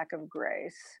a lack of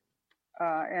grace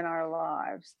in our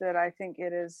lives that I think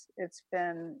it's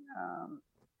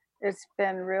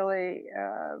been really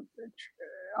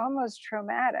almost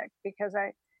traumatic, because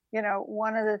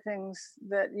one of the things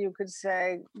that you could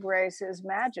say grace is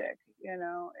magic,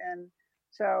 and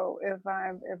so if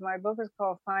my book is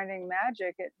called Finding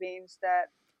Magic, it means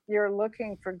that you're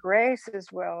looking for grace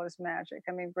as well as magic.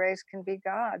 I mean, grace can be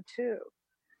God too.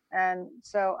 And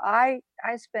so I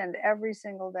spend every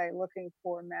single day looking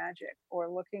for magic, or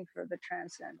looking for the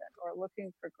transcendent, or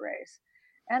looking for grace.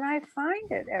 And I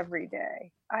find it every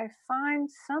day. I find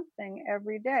something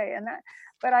every day.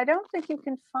 But I don't think you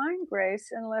can find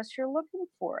grace unless you're looking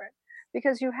for it,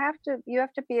 because you have to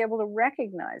be able to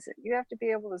recognize it. You have to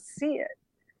be able to see it.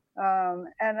 And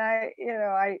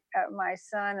my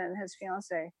son and his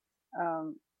fiance,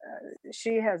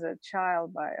 she has a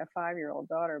 5-year-old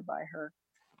daughter by her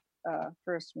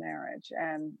first marriage,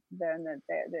 and then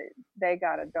they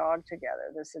got a dog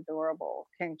together, this adorable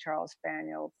King Charles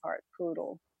Spaniel part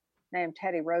poodle named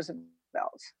Teddy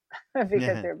Roosevelt,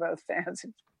 because they're both fans.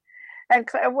 And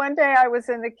one day I was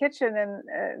in the kitchen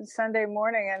and Sunday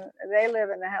morning, and they live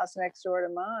in the house next door to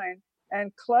mine,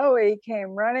 and Chloe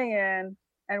came running in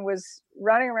and was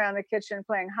running around the kitchen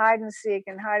playing hide and seek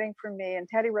and hiding from me, and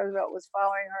Teddy Roosevelt was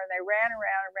following her, and they ran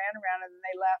around, and then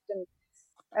they left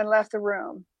and left the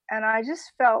room. And I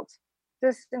just felt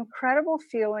this incredible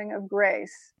feeling of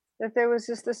grace, that there was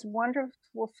just this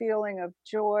wonderful feeling of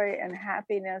joy and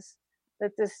happiness,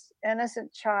 that this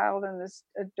innocent child and this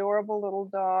adorable little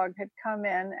dog had come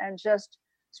in and just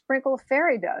sprinkled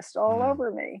fairy dust all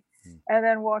over me, and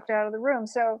then walked out of the room.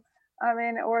 So, I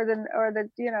mean, or the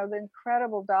the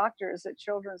incredible doctors at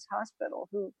Children's Hospital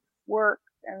who work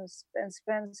and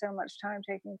spend so much time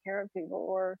taking care of people,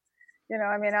 or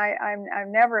I mean, I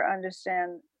never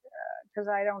understand, because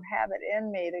I don't have it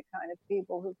in me, the kind of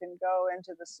people who can go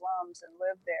into the slums and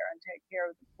live there and take care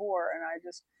of the poor. And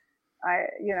I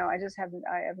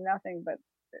have nothing but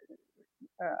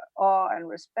awe and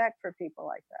respect for people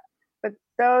like that. But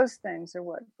those things are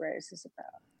what grace is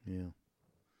about. Yeah,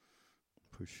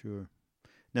 for sure.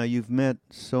 Now, you've met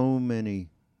so many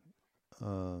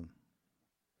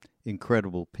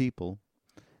incredible people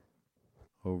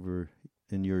over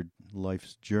in your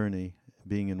life's journey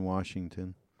being in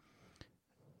Washington.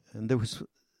 And there was,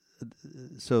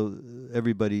 so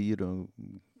everybody, go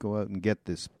out and get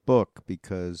this book,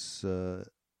 because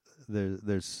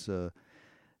there's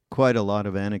quite a lot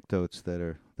of anecdotes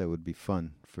that would be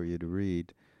fun for you to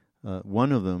read.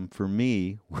 One of them for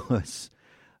me was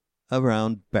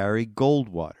around Barry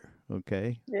Goldwater.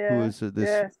 Okay, yeah, who was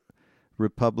this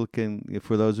Republican?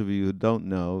 For those of you who don't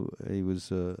know, he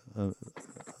was a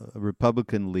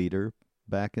Republican leader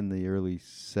back in the early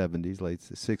 70s, late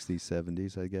 60s,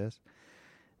 70s, I guess.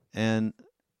 And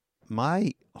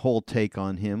my whole take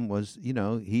on him was,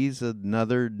 he's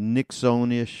another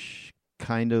Nixonish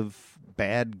kind of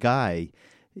bad guy,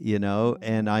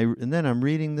 and then I'm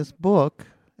reading this book,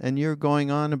 and you're going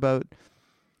on about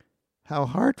how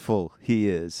heartful he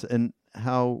is and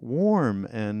how warm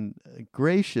and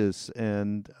gracious,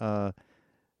 and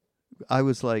I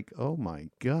was like, oh my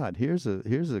God, here's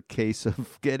a case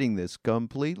of getting this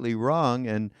completely wrong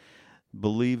and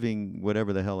believing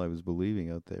whatever the hell I was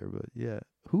believing out there. But yeah,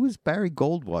 who is Barry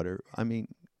Goldwater? I mean,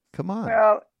 come on.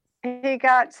 Well, he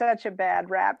got such a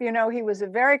bad rap. He was a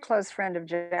very close friend of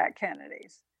Jack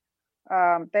Kennedy's.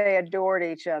 They adored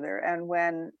each other, and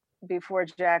when before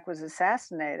Jack was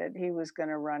assassinated, he was going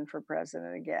to run for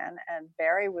president again, and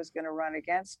Barry was going to run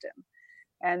against him.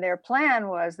 And their plan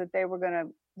was that they were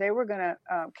going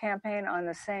to campaign on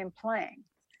the same plane,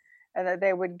 and that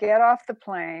they would get off the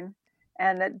plane,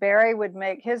 and that Barry would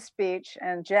make his speech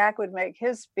and Jack would make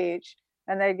his speech,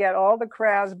 and they'd get all the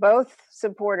crowds, both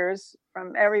supporters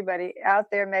from everybody out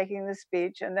there making the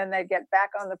speech, and then they'd get back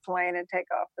on the plane and take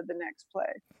off for the next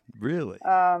place. Really?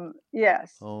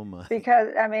 Yes. Oh my. Because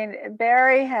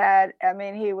Barry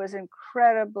he was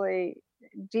incredibly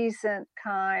decent,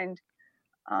 kind,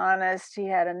 honest. He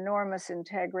had enormous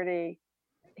integrity.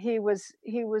 He was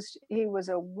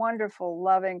a wonderful,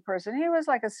 loving person. He was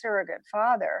like a surrogate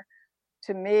father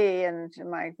to me and to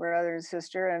my brother and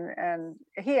sister, and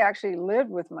he actually lived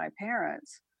with my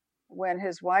parents when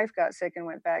his wife got sick and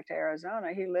went back to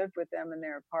Arizona. He lived with them in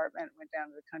their apartment, went down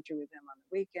to the country with them on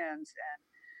the weekends,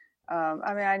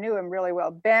 and I knew him really well.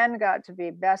 Ben got to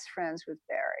be best friends with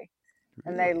Barry. Really?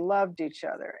 And they loved each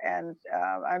other. And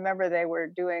I remember they were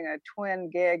doing a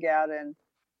twin gig out in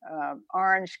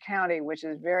Orange County, which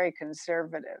is very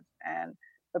conservative, and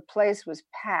the place was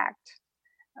packed.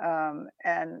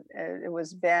 And it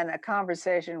was a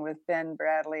conversation with Ben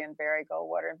Bradley and Barry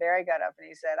Goldwater. And Barry got up and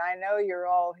he said, "I know you're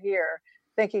all here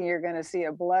thinking you're going to see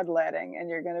a bloodletting, and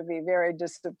you're going to be very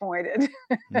disappointed."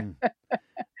 Mm.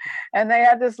 And they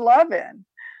had this love-in.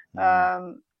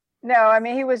 Mm.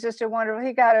 He was just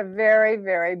he got a very,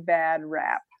 very bad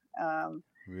rap.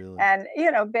 Really? And,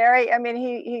 Barry,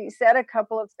 he said a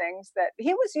couple of things that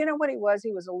he was, what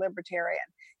he was a libertarian.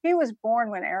 He was born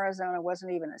when Arizona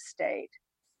wasn't even a state.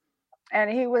 And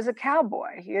he was a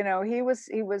cowboy. He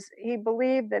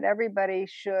believed that everybody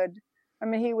should,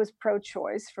 he was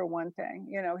pro-choice for one thing.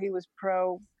 He was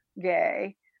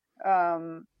pro-gay.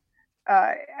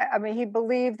 He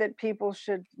believed that people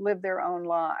should live their own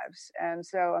lives. And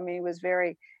so, he was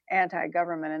very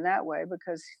anti-government in that way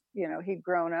because, he'd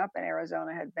grown up and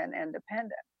Arizona had been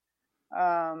independent.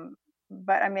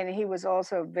 But he was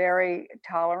also very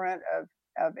tolerant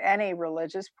of any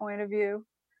religious point of view,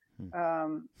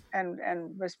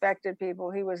 and respected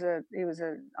people. He was an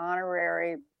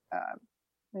honorary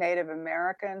Native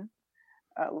American,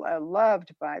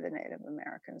 loved by the Native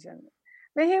Americans. And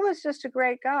he was just a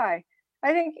great guy.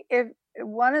 I think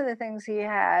one of the things he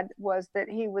had was that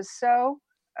he was so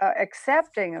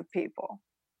accepting of people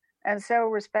and so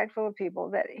respectful of people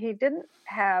that he didn't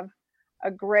have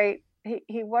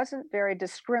he wasn't very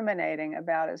discriminating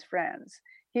about his friends.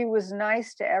 He was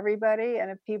nice to everybody, and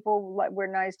if people were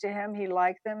nice to him, he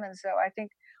liked them. And so I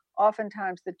think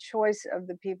oftentimes the choice of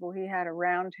the people he had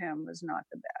around him was not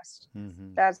the best.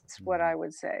 Mm-hmm. That's what I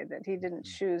would say, that he didn't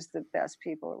choose the best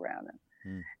people around him.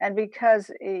 Mm. And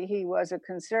because he was a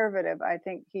conservative, I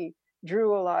think he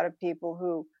drew a lot of people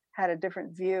who had a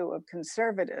different view of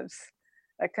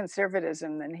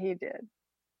conservatism than he did.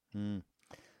 Mm.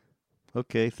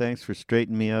 Okay, thanks for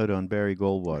straightening me out on Barry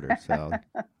Goldwater, Sal.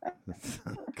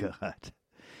 God.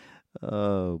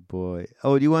 Oh, boy.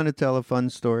 Oh, do you want to tell a fun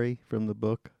story from the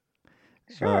book?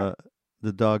 Sure.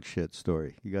 The dog shit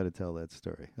story. You got to tell that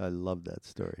story. I love that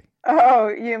story. Oh,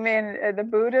 you mean the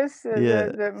Buddhists? When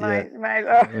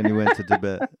you went to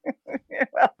Tibet.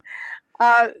 Well,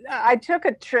 I took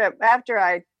a trip after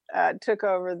I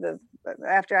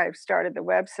after I started the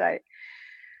website.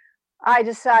 I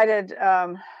decided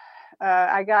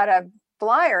I got a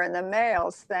flyer in the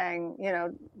mail saying,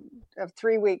 a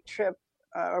 3-week trip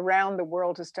around the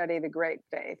world to study the great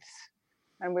faiths.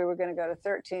 And we were going to go to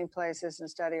 13 places and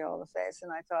study all the faiths.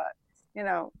 And I thought,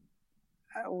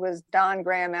 was Don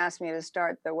Graham asked me to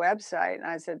start the website. And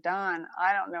I said, Don,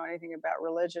 I don't know anything about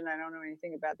religion. I don't know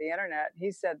anything about the internet.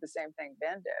 He said the same thing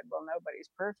Ben did. Well, nobody's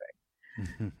perfect.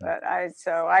 But I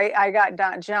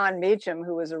got John Meacham,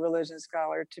 who was a religion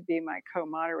scholar, to be my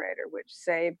co-moderator, which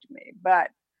saved me.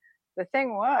 But the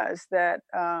thing was that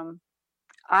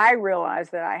I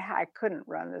realized that I couldn't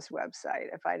run this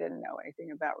website if I didn't know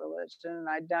anything about religion, and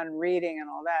I'd done reading and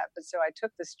all that. But so I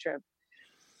took this trip,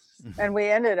 and we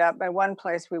ended up at one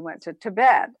place. We went to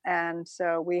Tibet, and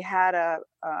so we had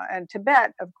and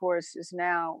Tibet, of course, is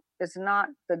not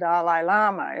the Dalai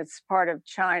Lama. It's part of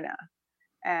China.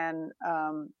 And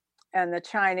the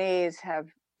Chinese have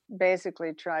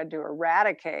basically tried to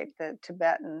eradicate the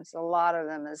Tibetans. A lot of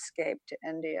them escaped to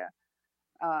India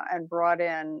and brought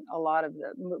a lot of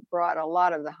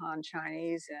the Han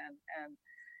Chinese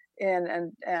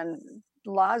in, and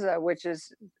Lhasa, which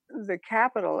is the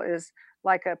capital, is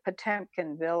like a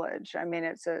Potemkin village.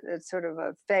 It's sort of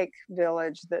a fake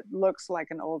village that looks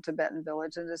like an old Tibetan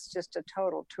village, and it's just a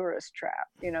total tourist trap.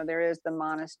 There is the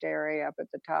monastery up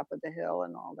at the top of the hill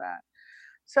and all that.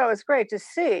 So it's great to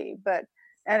see, but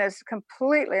And it's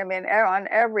completely, I mean, on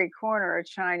every corner are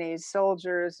Chinese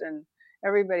soldiers, and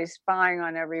everybody's spying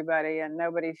on everybody, and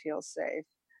nobody feels safe.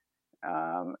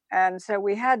 And so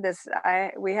we had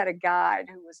we had a guide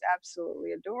who was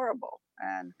absolutely adorable,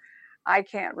 and I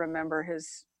can't remember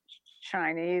his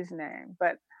Chinese name,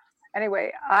 but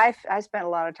anyway, I spent a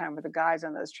lot of time with the guys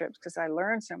on those trips because I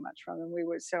learned so much from them.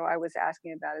 So I was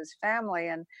asking about his family,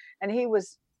 and he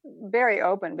was very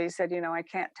open, but he said, I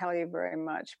can't tell you very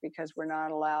much because we're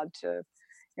not allowed to,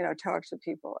 talk to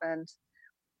people. And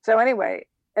so anyway,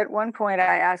 at one point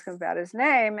I asked him about his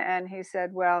name, and he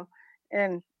said, well,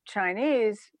 in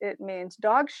Chinese, it means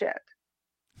dog shit.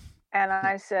 And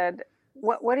I said,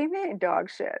 what do you mean dog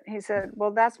shit? He said,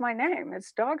 well, that's my name.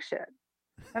 It's dog shit.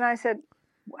 And I said,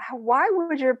 why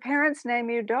would your parents name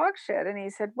you dog shit? And he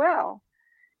said, well,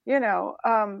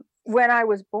 when I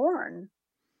was born,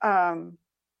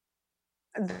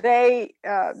 they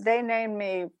named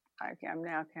me, I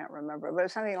can't remember,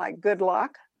 but something like good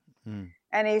luck. And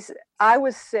I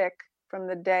was sick from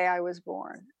the day I was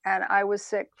born, and I was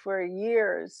sick for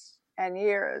years and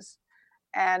years,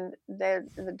 and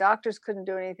the doctors couldn't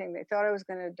do anything. They thought I was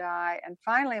going to die. And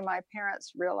finally my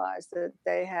parents realized that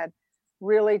they had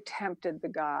really tempted the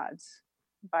gods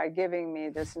by giving me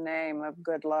this name of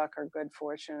good luck or good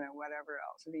fortune or whatever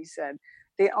else. And he said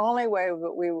the only way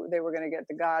they were going to get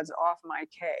the gods off my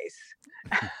case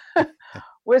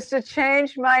was to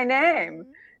change my name.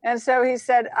 And so he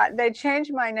said they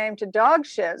changed my name to dog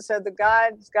shit so the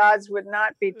gods would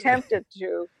not be tempted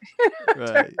to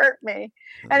to hurt me.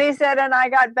 And he said, and I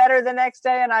got better the next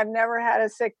day, and I've never had a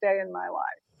sick day in my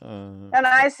life. And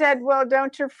I said, well,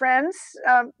 don't your friends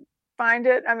find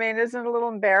it, I mean, isn't it a little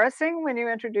embarrassing when you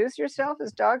introduce yourself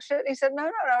as dog shit? He said,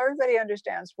 no, everybody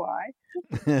understands why.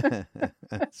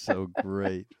 That's so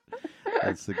great.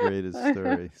 That's the greatest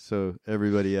story. So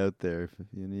everybody out there,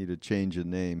 if you need to change a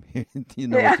name, you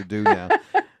know what to do now.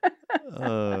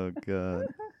 Oh, God.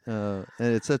 And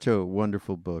it's such a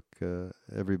wonderful book.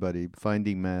 Everybody,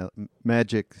 Finding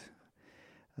Magic,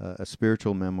 a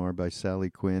spiritual memoir by Sally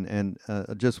Quinn. And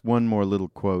just one more little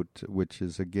quote, which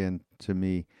is, again, to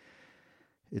me,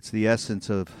 it's the essence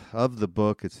of the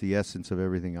book. It's the essence of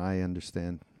everything I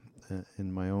understand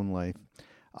in my own life.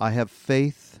 I have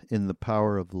faith in the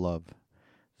power of love.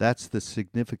 That's the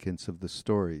significance of the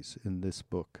stories in this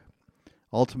book.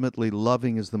 Ultimately,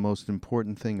 loving is the most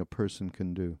important thing a person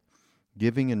can do.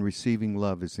 Giving and receiving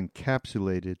love is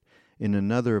encapsulated in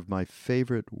another of my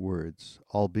favorite words,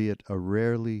 albeit a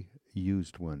rarely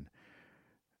used one.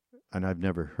 And I've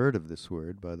never heard of this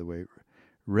word, by the way.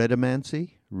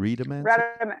 Redimancy?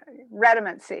 Redimancy,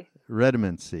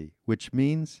 which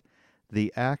means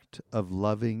the act of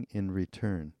loving in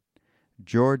return.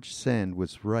 George Sand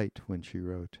was right when she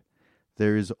wrote,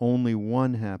 there is only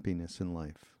one happiness in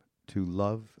life, to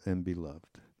love and be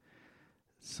loved.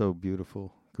 So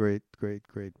beautiful. Great, great,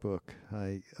 great book.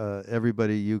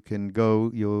 Everybody, you can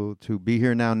go to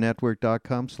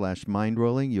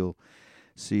BeHereNowNetwork.com/mindrolling. You'll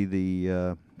see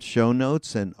the show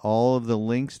notes and all of the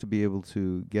links to be able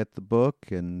to get the book.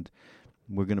 And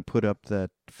we're going to put up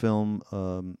that film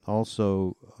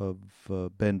also of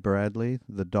Ben Bradley,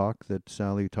 the doc that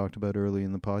Sally talked about early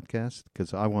in the podcast,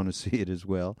 because I want to see it as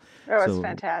well. Oh, so it's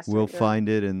fantastic. We'll find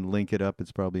it and link it up.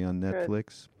 It's probably on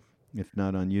Netflix, if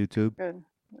not on YouTube. Good.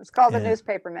 It's called The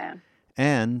Newspaper Man.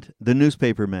 And The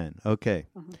Newspaper Man. Okay.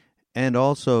 Mm-hmm. And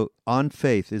also On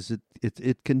Faith,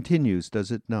 it continues,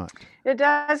 does it not? It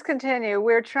does continue.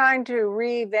 We're trying to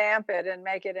revamp it and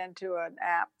make it into an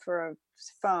app for a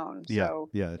phone. Yeah, so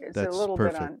it's that's a little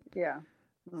perfect. bit on, yeah.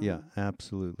 Mm-hmm. Yeah,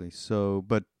 absolutely. So,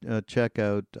 but check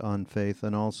out On Faith,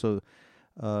 and also,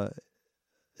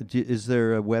 is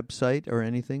there a website or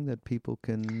anything that people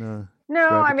can? No,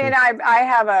 I mean, I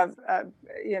have a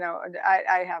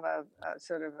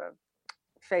sort of a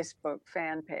Facebook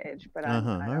fan page, but I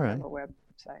don't have a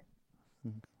website.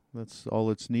 That's all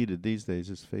that's needed these days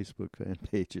is Facebook fan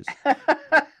pages.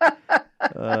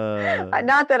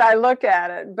 Not that I look at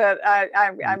it, but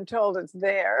I'm told it's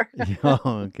there.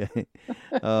 Oh, okay.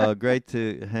 Great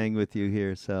to hang with you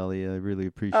here, Sally. I really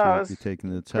appreciate you taking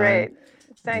the time. Great.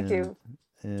 Thank you.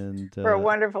 And for a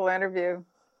wonderful interview.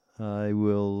 I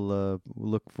will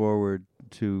look forward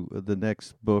to the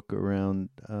next book around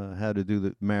how to do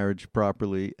the marriage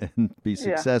properly and be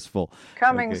successful.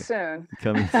 Coming soon.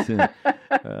 Coming soon.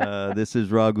 This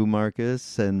is Raghu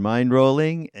Marcus and Mind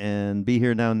Rolling and Be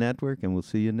Here Now Network, and we'll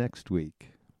see you next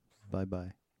week.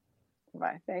 Bye-bye.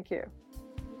 Bye. Thank you.